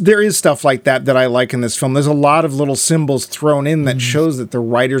 There is stuff like that I like in this film. There's a lot of little symbols thrown in that shows that the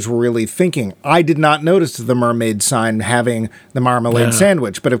writers were really thinking. I did not notice the mermaid sign having the marmalade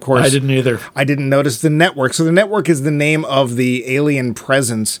sandwich, but of course... I didn't either. I didn't notice the network. So the network is the name of the alien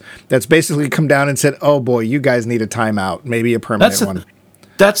presence that's basically come down and said, oh boy, you guys need a timeout, maybe a permanent one.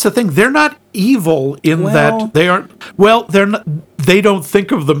 That's the thing. They're not evil in that they aren't. Well, they're not. They don't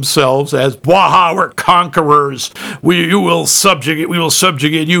think of themselves as "Waha, we're conquerors. We will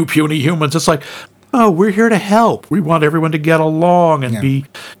subjugate you, puny humans." It's like, oh, we're here to help. We want everyone to get along and be,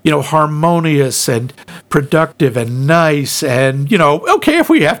 harmonious and productive and nice. And okay, if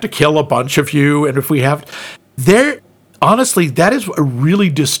we have to kill a bunch of you, and if we have, honestly, that is a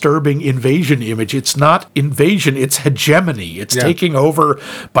really disturbing invasion image. It's not invasion, it's hegemony. It's taking over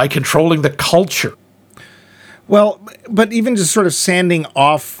by controlling the culture. Well, but even just sort of sanding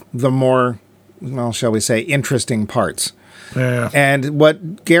off the more, shall we say, interesting parts. Yeah. And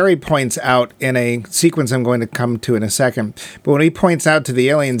what Gary points out in a sequence I'm going to come to in a second, but when he points out to the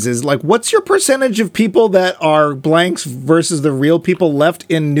aliens is what's your percentage of people that are blanks versus the real people left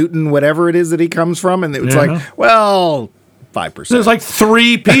in Newton, whatever it is that he comes from? And it's 5%. There's like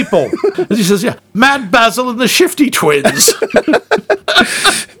 3 people. And he says, yeah, Mad Basil and the Shifty Twins.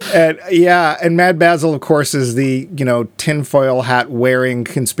 And Mad Basil, of course, is the, tinfoil hat wearing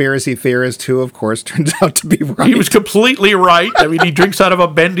conspiracy theorist who, of course, turns out to be right. He was completely right. I mean, he drinks out of a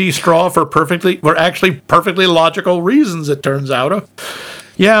bendy straw for actually perfectly logical reasons, it turns out.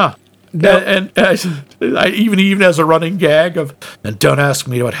 Yeah. No. And I even as a running gag of, and don't ask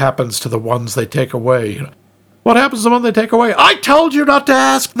me what happens to the ones they take away. What happens to the one they take away? I told you not to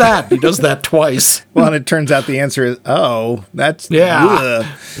ask that. He does that twice. Well, and it turns out the answer is, that's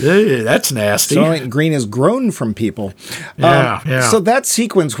that's nasty. So I think Green has grown from people. Yeah. So that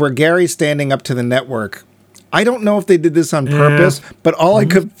sequence where Gary's standing up to the network, I don't know if they did this on purpose, but all I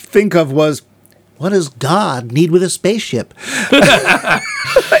could think of was, what does God need with a spaceship?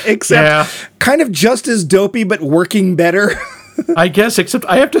 Except kind of just as dopey, but working better. I guess, except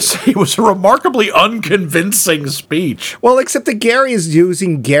I have to say it was a remarkably unconvincing speech. Well, except that Gary is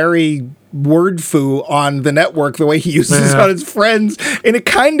using Gary word foo on the network the way he uses it on his friends, and it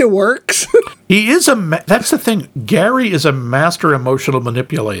kind of works. He is that's the thing. Gary is a master emotional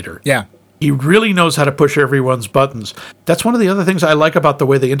manipulator. Yeah. He really knows how to push everyone's buttons. That's one of the other things I like about the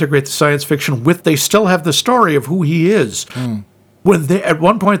way they integrate the science fiction they still have the story of who he is. When at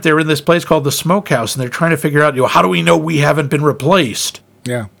one point they're in this place called the Smokehouse, and they're trying to figure out, how do we know we haven't been replaced?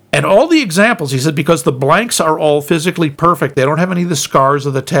 Yeah. And all the examples, he said, because the blanks are all physically perfect, they don't have any of the scars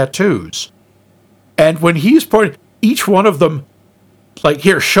or the tattoos. And when he's pointing, each one of them, like,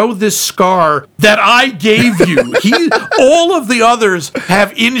 here, show this scar that I gave you. All of the others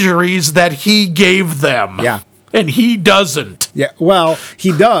have injuries that he gave them. Yeah. And he doesn't. Yeah. Well,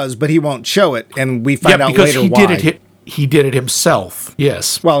 he does, but he won't show it, and we find out later why. He did it himself.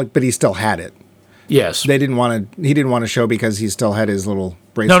 Yes. Well, but he still had it. Yes. He didn't want to show because he still had his little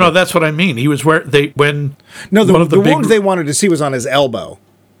bracelet. No, that's what I mean. He was the wound they wanted to see was on his elbow.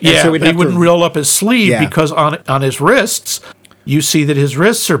 Yeah, so he wouldn't roll up his sleeve because on his wrists, you see that his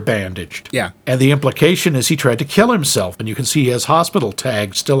wrists are bandaged. Yeah. And the implication is he tried to kill himself, and you can see he has hospital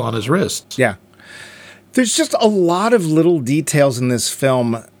tags still on his wrists. Yeah. There's just a lot of little details in this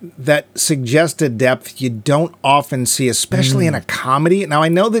film that suggest a depth you don't often see, especially in a comedy. Now, I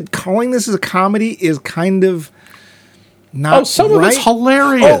know that calling this as a comedy is kind of not some of it's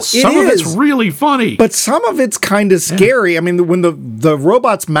hilarious. Some of it's really funny. But some of it's kind of scary. I mean, when the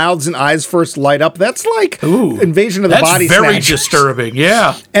robot's mouths and eyes first light up, that's like Invasion of the Body Snatchers. That's very disturbing,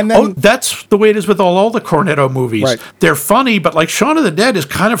 yeah. And then, that's the way it is with all the Cornetto movies. Right. They're funny, but like Shaun of the Dead is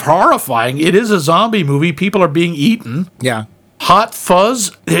kind of horrifying. It is a zombie movie. People are being eaten. Yeah. Hot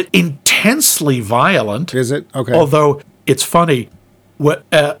Fuzz, intensely violent. Is it? Okay. Although, it's funny.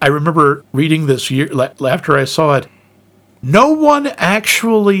 I remember reading this after I saw it. No one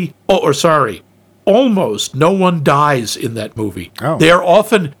actually, almost no one dies in that movie. Oh. They are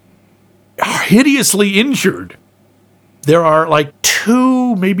often hideously injured. There are like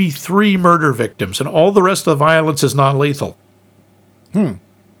 2, maybe 3 murder victims, and all the rest of the violence is non-lethal.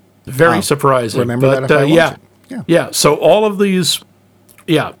 Very surprising. Remember that if I watch it. Yeah. So all of these,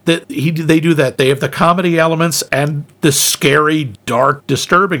 they do that. They have the comedy elements and the scary, dark,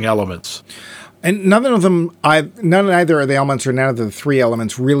 disturbing elements. And neither of the elements or none of the 3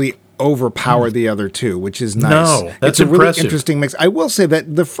 elements really overpower the other 2, which is nice. No, that's it's a impressive. Really interesting mix. I will say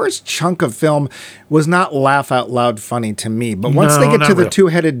that the first chunk of film was not laugh out loud funny to me, but once they get to the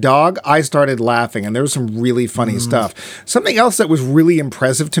 2-headed dog, I started laughing, and there was some really funny stuff. Something else that was really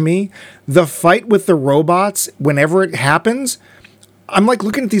impressive to me, the fight with the robots, whenever it happens, I'm like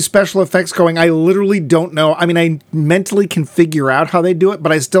looking at these special effects going, I literally don't know. I mean, I mentally can figure out how they do it,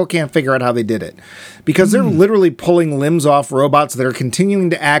 but I still can't figure out how they did it. Because they're literally pulling limbs off robots that are continuing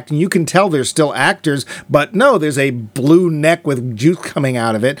to act, and you can tell they're still actors, but no, there's a blue neck with juice coming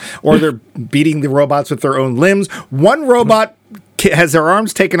out of it, or they're beating the robots with their own limbs. One robot has her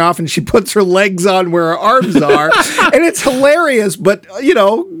arms taken off and she puts her legs on where her arms are. And it's hilarious, but,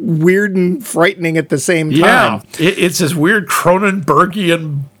 weird and frightening at the same time. Yeah, it's this weird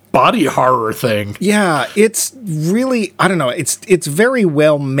Cronenbergian body horror thing. Yeah, it's really, I don't know, it's very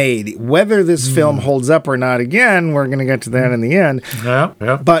well made. Whether this film holds up or not, again, we're going to get to that in the end. Yeah.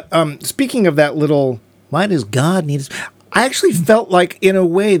 But speaking of that little, why does God need us? I actually felt like, in a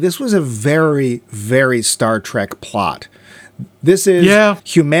way, this was a very, very Star Trek plot. This is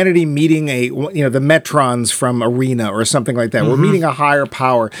humanity meeting the Metrons from Arena or something like that. We're meeting a higher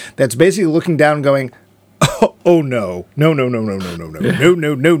power that's basically looking down and going, oh no.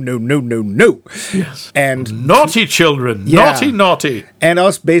 Yes. And naughty children. Naughty. And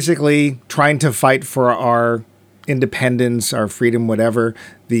us basically trying to fight for our independence, our freedom, whatever.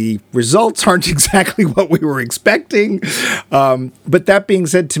 The results aren't exactly what we were expecting. But that being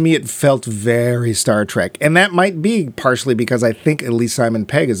said, to me, it felt very Star Trek. And that might be partially because I think at least Simon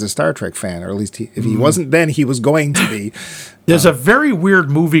Pegg is a Star Trek fan, or at least if he wasn't then, he was going to be. There's a very weird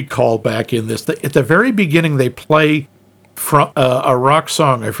movie callback in this. At the very beginning, they play from a rock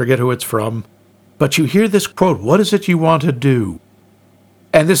song. I forget who it's from. But you hear this quote, "What is it you want to do?"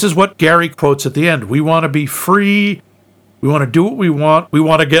 And this is what Gary quotes at the end. "We want to be free. We want to do what we want. We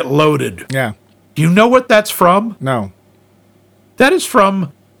want to get loaded." Yeah. Do you know what that's from? No. That is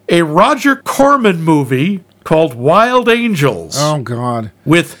from a Roger Corman movie called Wild Angels. Oh, God.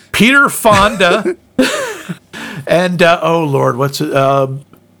 With Peter Fonda and, oh, Lord, what's it?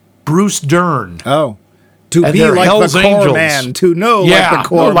 Bruce Dern. Oh. To And be they're like Hell's the core Angels. man. To know like the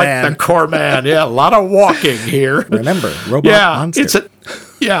core man. Like the core man. Yeah, a lot of walking here. Remember, Robot Monster.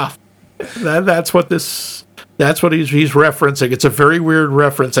 That's what he's referencing. It's a very weird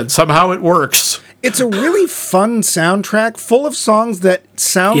reference, and somehow it works. It's a really fun soundtrack full of songs that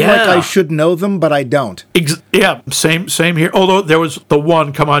sound like I should know them, but I don't. Same here. Although there was the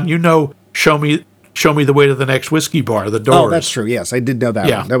one, come on, Show Me the Way to the Next Whiskey Bar, The Doors. Oh, that's true. Yes, I did know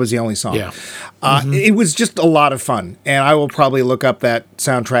that one. That was the only song. Yeah. It was just a lot of fun, and I will probably look up that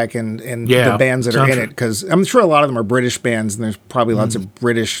soundtrack and the bands that are in it, because I'm sure a lot of them are British bands, and there's probably lots of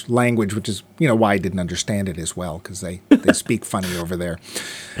British language, which is why I didn't understand it as well, because they speak funny over there.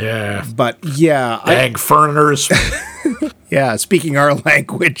 Yeah. But yeah. Dang foreigners. Yeah, speaking our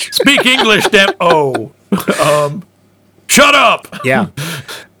language. Speak English, damn. Oh. Shut up. Yeah.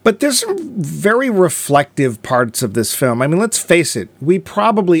 But there's some very reflective parts of this film. I mean, let's face it. We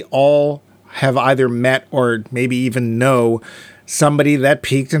probably all have either met or maybe even know somebody that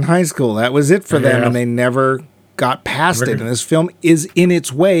peaked in high school. That was it for them, and they never got past it. And this film is, in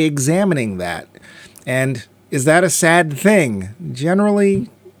its way, examining that. And is that a sad thing? Generally,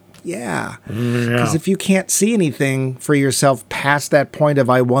 yeah. Because if you can't see anything for yourself past that point of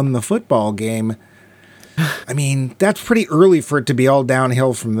I won the football game, I mean, that's pretty early for it to be all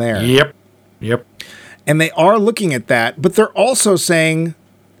downhill from there. Yep. And they are looking at that, but they're also saying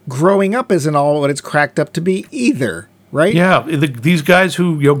growing up isn't all what it's cracked up to be either, right? Yeah, these guys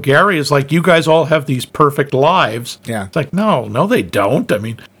who, Gary is like, you guys all have these perfect lives. Yeah. It's like, no, they don't. I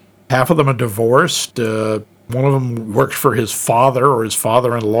mean, half of them are divorced. One of them works for his father or his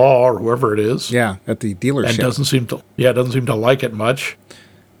father-in-law or whoever it is. Yeah, at the dealership. And doesn't seem to like it much.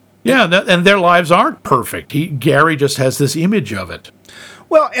 Yeah, and their lives aren't perfect. Gary just has this image of it.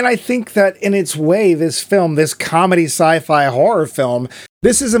 Well, and I think that in its way, this film, this comedy sci-fi horror film,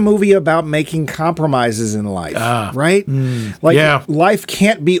 this is a movie about making compromises in life, right? Life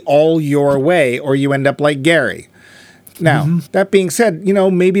can't be all your way or you end up like Gary. Now, that being said,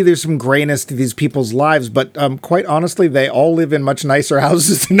 maybe there's some grayness to these people's lives, but quite honestly, they all live in much nicer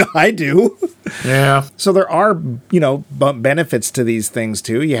houses than I do. Yeah. So there are, benefits to these things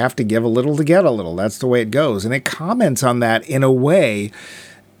too. You have to give a little to get a little. That's the way it goes. And it comments on that in a way,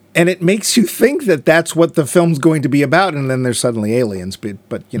 and it makes you think that that's what the film's going to be about. And then there's suddenly aliens.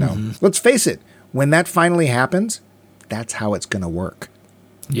 But let's face it, when that finally happens, that's how it's going to work.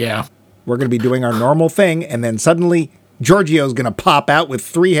 Yeah. We're going to be doing our normal thing, and then suddenly Giorgio's going to pop out with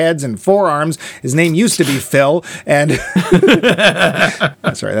 3 heads and 4 arms. His name used to be Phil, and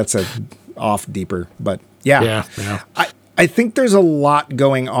sorry, that's a off deeper, but yeah. I think there's a lot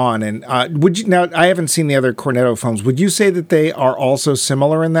going on, and now I haven't seen the other Cornetto films. Would you say that they are also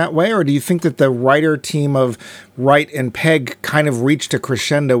similar in that way, or do you think that the writer team of Wright and Pegg kind of reached a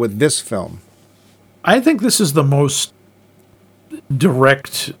crescendo with this film? I think this is the most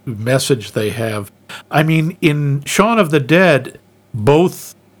direct message they have. I mean, in Shaun of the Dead,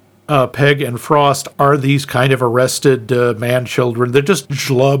 both Pegg and Frost are these kind of arrested man-children. They're just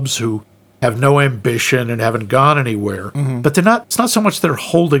schlubs who have no ambition and haven't gone anywhere. But it's not so much they're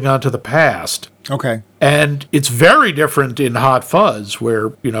holding on to the past. Okay. And it's very different in Hot Fuzz, where,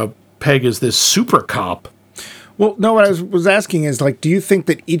 Pegg is this super cop. Well, no, what I was asking is, do you think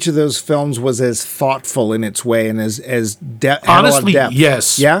that each of those films was as thoughtful in its way and as honestly, depth?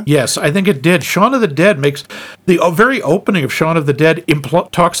 Yes. Yeah? Yes, I think it did. Shaun of the Dead makes the very opening of Shaun of the Dead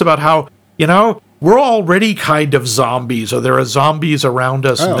talks about how, we're already kind of zombies, or there are zombies around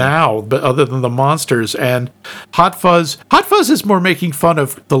us now, but other than the monsters. And Hot Fuzz is more making fun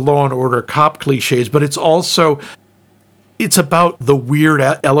of the Law and Order cop cliches, but it's about the weird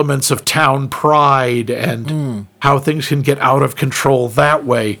elements of town pride and how things can get out of control that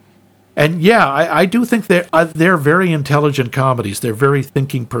way. And yeah, I do think they're very intelligent comedies. They're very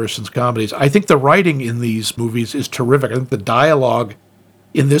thinking person's comedies. I think the writing in these movies is terrific. I think the dialogue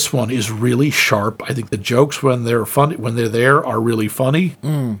in this one is really sharp. I think the jokes when they're there are really funny.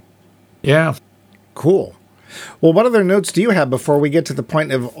 Yeah. Cool. Well, what other notes do you have before we get to the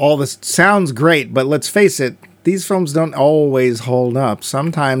point of all this? Sounds great, but let's face it, these films don't always hold up.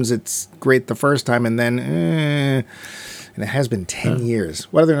 Sometimes it's great the first time, and then, and it has been 10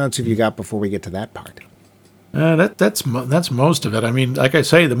 years. What other notes have you got before we get to that part? That's most of it. I mean, like I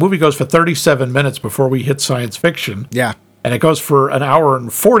say, the movie goes for 37 minutes before we hit science fiction. Yeah. And it goes for an hour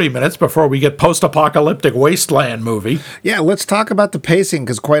and 40 minutes before we get post-apocalyptic wasteland movie. Yeah, let's talk about the pacing,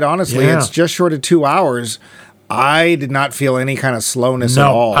 because quite honestly, it's just short of 2 hours. I did not feel any kind of slowness at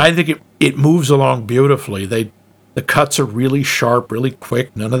all. I think it moves along beautifully. The cuts are really sharp, really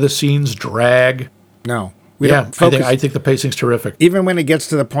quick. None of the scenes drag. No. I think the pacing's terrific. Even when it gets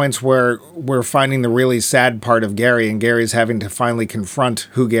to the points where we're finding the really sad part of Gary, and Gary's having to finally confront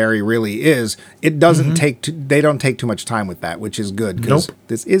who Gary really is, it doesn't they don't take too much time with that, which is good, because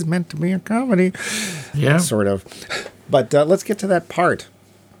this is meant to be a comedy. Yeah. Sort of. But let's get to that part.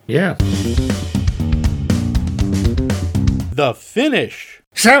 Yeah. The finish.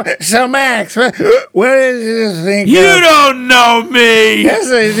 So Max, what did you think? You don't know me.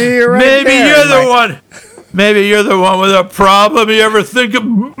 Yes, I do. You're right. Maybe there, you're the one. Maybe you're the one with a problem. You ever think of?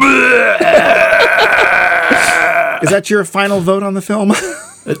 Is that your final vote on the film?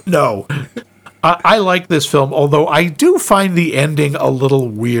 No. I like this film, although I do find the ending a little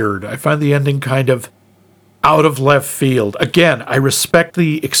weird. I find the ending kind of out of left field. Again, I respect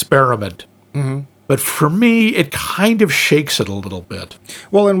the experiment. But for me, it kind of shakes it a little bit.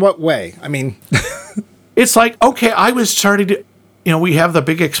 Well, in what way? I mean... It's like, okay, I was starting to... we have the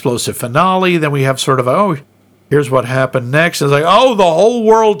big explosive finale, then we have sort of, here's what happened next. It's like, the whole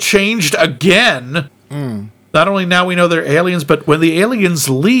world changed again. Not only now we know they're aliens, but when the aliens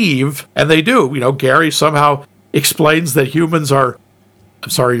leave, and they do, Gary somehow explains that humans are... I'm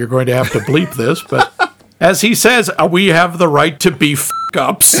sorry, you're going to have to bleep this, but as he says, we have the right to be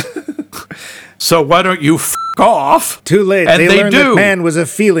f***ups. So why don't you f*** off? Too late. And they learned that man was a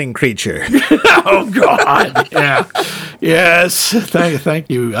feeling creature. Oh, God. Yeah. Yes. Thank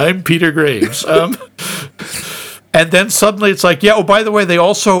you. I'm Peter Graves. And then suddenly it's like, by the way,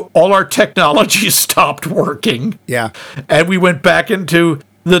 all our technology stopped working. Yeah. And we went back into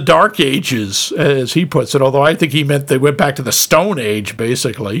the Dark Ages, as he puts it, although I think he meant they went back to the Stone Age,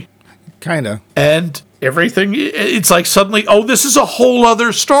 basically. Kind of. And everything, it's like suddenly, this is a whole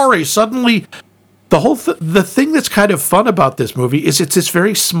other story. Suddenly... The thing that's kind of fun about this movie is it's this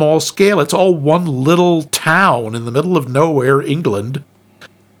very small scale. It's all one little town in the middle of nowhere, England.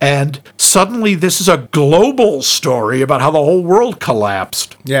 And suddenly this is a global story about how the whole world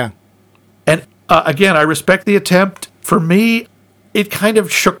collapsed. Yeah. And again, I respect the attempt. For me, it kind of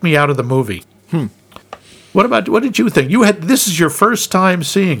shook me out of the movie. What did you think? This is your first time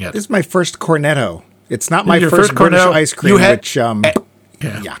seeing it. This is my first Cornetto. It's not my first British ice cream, which,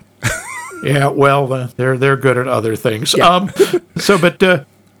 yeah. Yeah, well, they're good at other things. Yeah.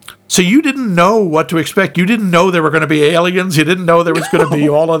 So you didn't know what to expect. You didn't know there were going to be aliens. You didn't know there was going to be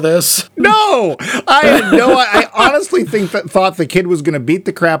all of this. No, I honestly thought the kid was going to beat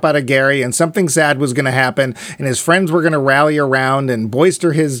the crap out of Gary, and something sad was going to happen, and his friends were going to rally around and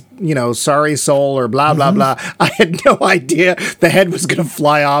boister his, sorry soul or blah blah blah. I had no idea the head was going to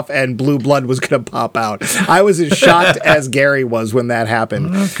fly off and blue blood was going to pop out. I was as shocked as Gary was when that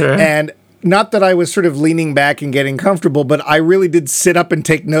happened. Okay, and. Not that I was sort of leaning back and getting comfortable, but I really did sit up and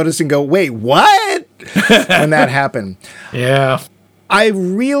take notice and go, wait, what? When that happened. Yeah. I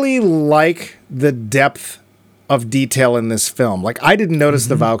really like the depth of detail in this film. Like, I didn't notice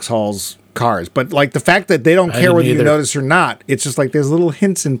the Vauxhall's cars, but like the fact that they don't care whether you notice or not, it's just like there's little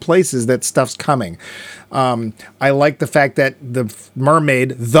hints in places that stuff's coming. I like the fact that the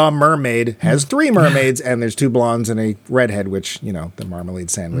mermaid has 3 mermaids, and there's 2 blondes and a redhead, which, the marmalade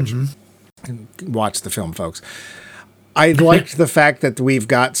sandwich. Watch the film, folks. I liked the fact that we've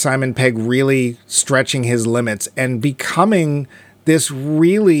got Simon Pegg really stretching his limits and becoming this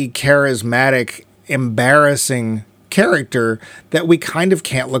really charismatic, embarrassing character that we kind of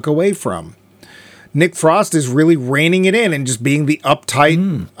can't look away from. Nick Frost is really reining it in and just being the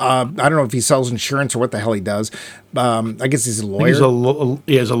uptight. I don't know if he sells insurance or what the hell he does. I guess he's a lawyer.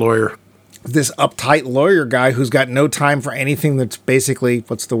 He's a lawyer. This uptight lawyer guy who's got no time for anything that's basically,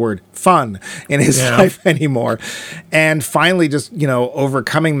 fun in his life anymore. And finally just,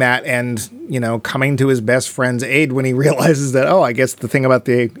 overcoming that and, coming to his best friend's aid when he realizes that, I guess the thing about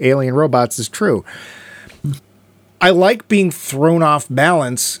the alien robots is true. I like being thrown off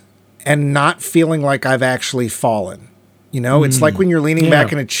balance and not feeling like I've actually fallen. You know, it's like when you're leaning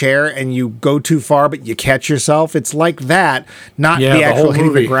back in a chair and you go too far, but you catch yourself. It's like that, not the actual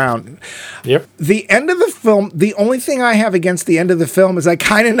hitting the ground. Yep. The end of the film, the only thing I have against the end of the film is I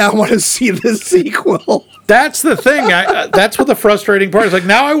kind of now want to see the sequel. That's the thing. That's what the frustrating part is. Like,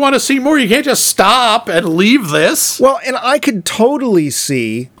 now I want to see more. You can't just stop and leave this. Well, and I could totally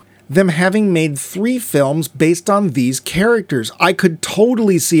see them having made 3 films based on these characters. I could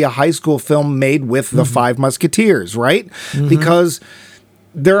totally see a high school film made with the 5 Musketeers, right? Because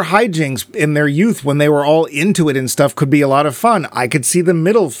their hijinks in their youth when they were all into it and stuff could be a lot of fun. I could see the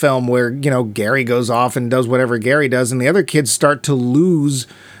middle film where, you know, Gary goes off and does whatever Gary does and the other kids start to lose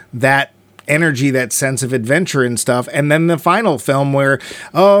that energy, that sense of adventure and stuff. And then the final film where,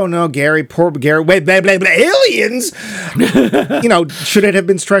 oh no, Gary, poor Gary, wait, blah, blah, blah, aliens! You know, should it have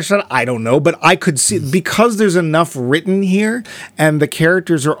been stretched out? I don't know, but I could see, because there's enough written here and the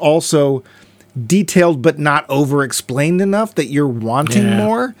characters are also detailed but not over-explained enough that you're wanting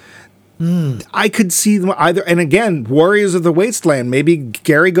more. I could see them either, and again, Warriors of the Wasteland. Maybe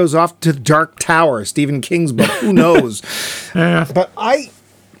Gary goes off to Dark Tower, Stephen King's book. Who knows? But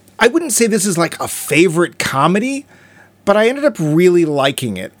I wouldn't say this is like a favorite comedy, but I ended up really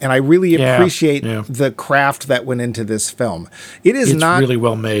liking it, and I really appreciate the craft that went into this film. It's not really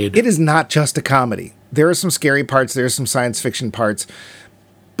well made. It is not just a comedy. There are some scary parts, there are some science fiction parts,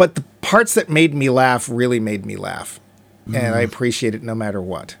 but the parts that made me laugh really made me laugh, and I appreciate it no matter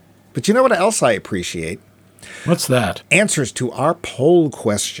what. But you know what else I appreciate? What's that? Answers to our poll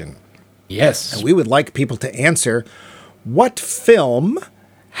question. Yes. And we would like people to answer, what film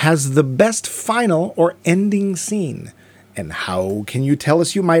has the best final or ending scene? And how can you tell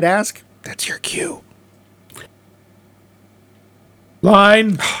us, you might ask? That's your cue.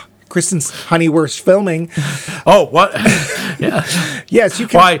 Line. Kristen's honey, we're filming. Oh, what? Yeah. Yes, you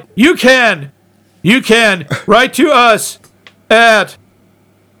can. Why, you can write to us at...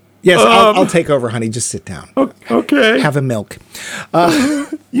 Yes, I'll take over, honey. Just sit down. Okay. Have a milk.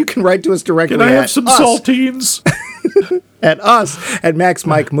 You can write to us directly. Can I have some saltines? At us at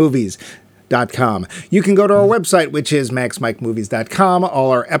maxmikemovies.com. You can go to our website, which is maxmikemovies.com.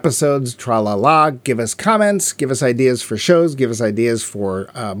 All our episodes, tra-la-la. Give us comments, give us ideas for shows, give us ideas for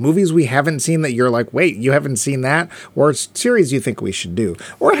movies we haven't seen that you're like, wait, you haven't seen that? Or series you think we should do.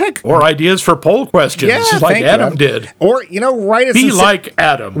 Or heck. Or ideas for poll questions, like Adam did. Or, write us. Be like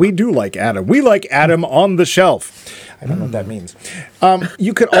Adam. We do like Adam. We like Adam on the shelf. I don't know what that means.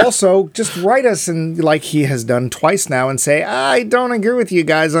 You could also just write us, and like he has done twice now, and say, I don't agree with you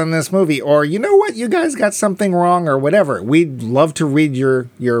guys on this movie, or you know what, you guys got something wrong, or whatever. We'd love to read your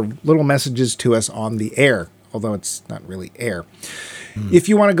little messages to us on the air, although it's not really air. If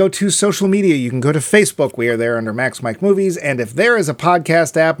you want to go to social media, you can go to Facebook. We are there under Max Mike Movies, and if there is a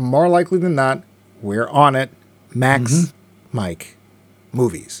podcast app, more likely than not, we're on it. Max Mike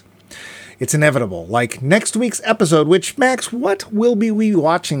Movies. It's inevitable. Like next week's episode, which, Max, what will we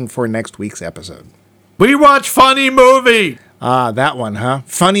watching for next week's episode? We watch Funny Movie. Ah, that one, huh?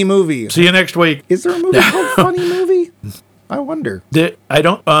 Funny Movie. See you next week. Is there a movie called Funny Movie? I wonder. I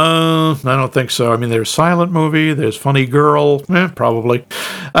don't think so. I mean, there's Silent Movie, there's Funny Girl, probably.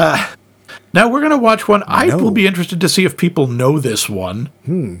 Now we're going to watch one. I will be interested to see if people know this one.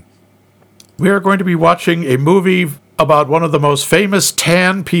 We are going to be watching a movie about one of the most famous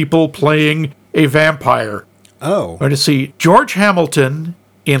tan people playing a vampire. Oh. We're going to see George Hamilton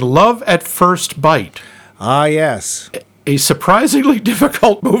in Love at First Bite. Ah, yes. A surprisingly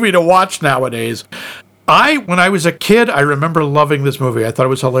difficult movie to watch nowadays. When I was a kid, I remember loving this movie. I thought it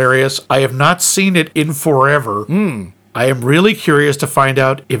was hilarious. I have not seen it in forever. I am really curious to find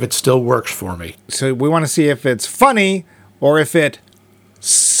out if it still works for me. So we want to see if it's funny or if it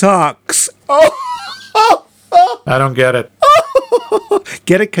sucks. Oh! I don't get it.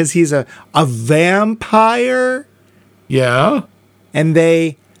 Get it? Because he's a vampire? Yeah? And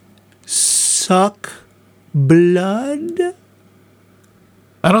they suck blood?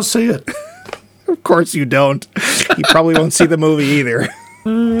 I don't see it. Of course you don't. You probably won't see the movie either.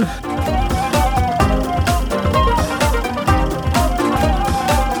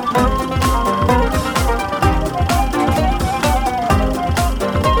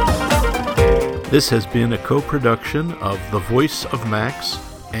 This has been a co-production of The Voice of Max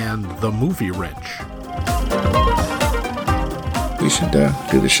and The Movie Wrench. We should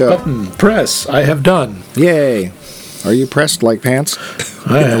do the show. Button press. I have done. Yay. Are you pressed like pants?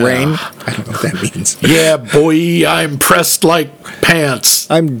 In the rain? I don't know what that means. Yeah, boy, I'm pressed like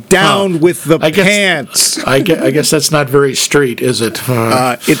pants. I'm down with the pants. I guess that's not very street, is it?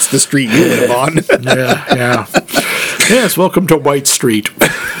 It's the street you live on. Yeah. Yes, welcome to White Street.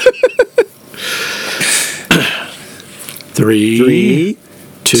 3,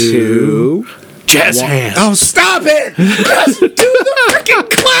 2, jazz hands. Oh, stop it! Just do the freaking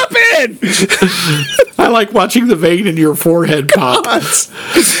clapping! I like watching the vein in your forehead pop.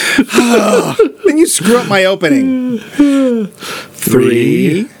 Then you screw up my opening.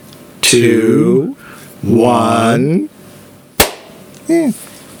 3, 2, 1. Yeah.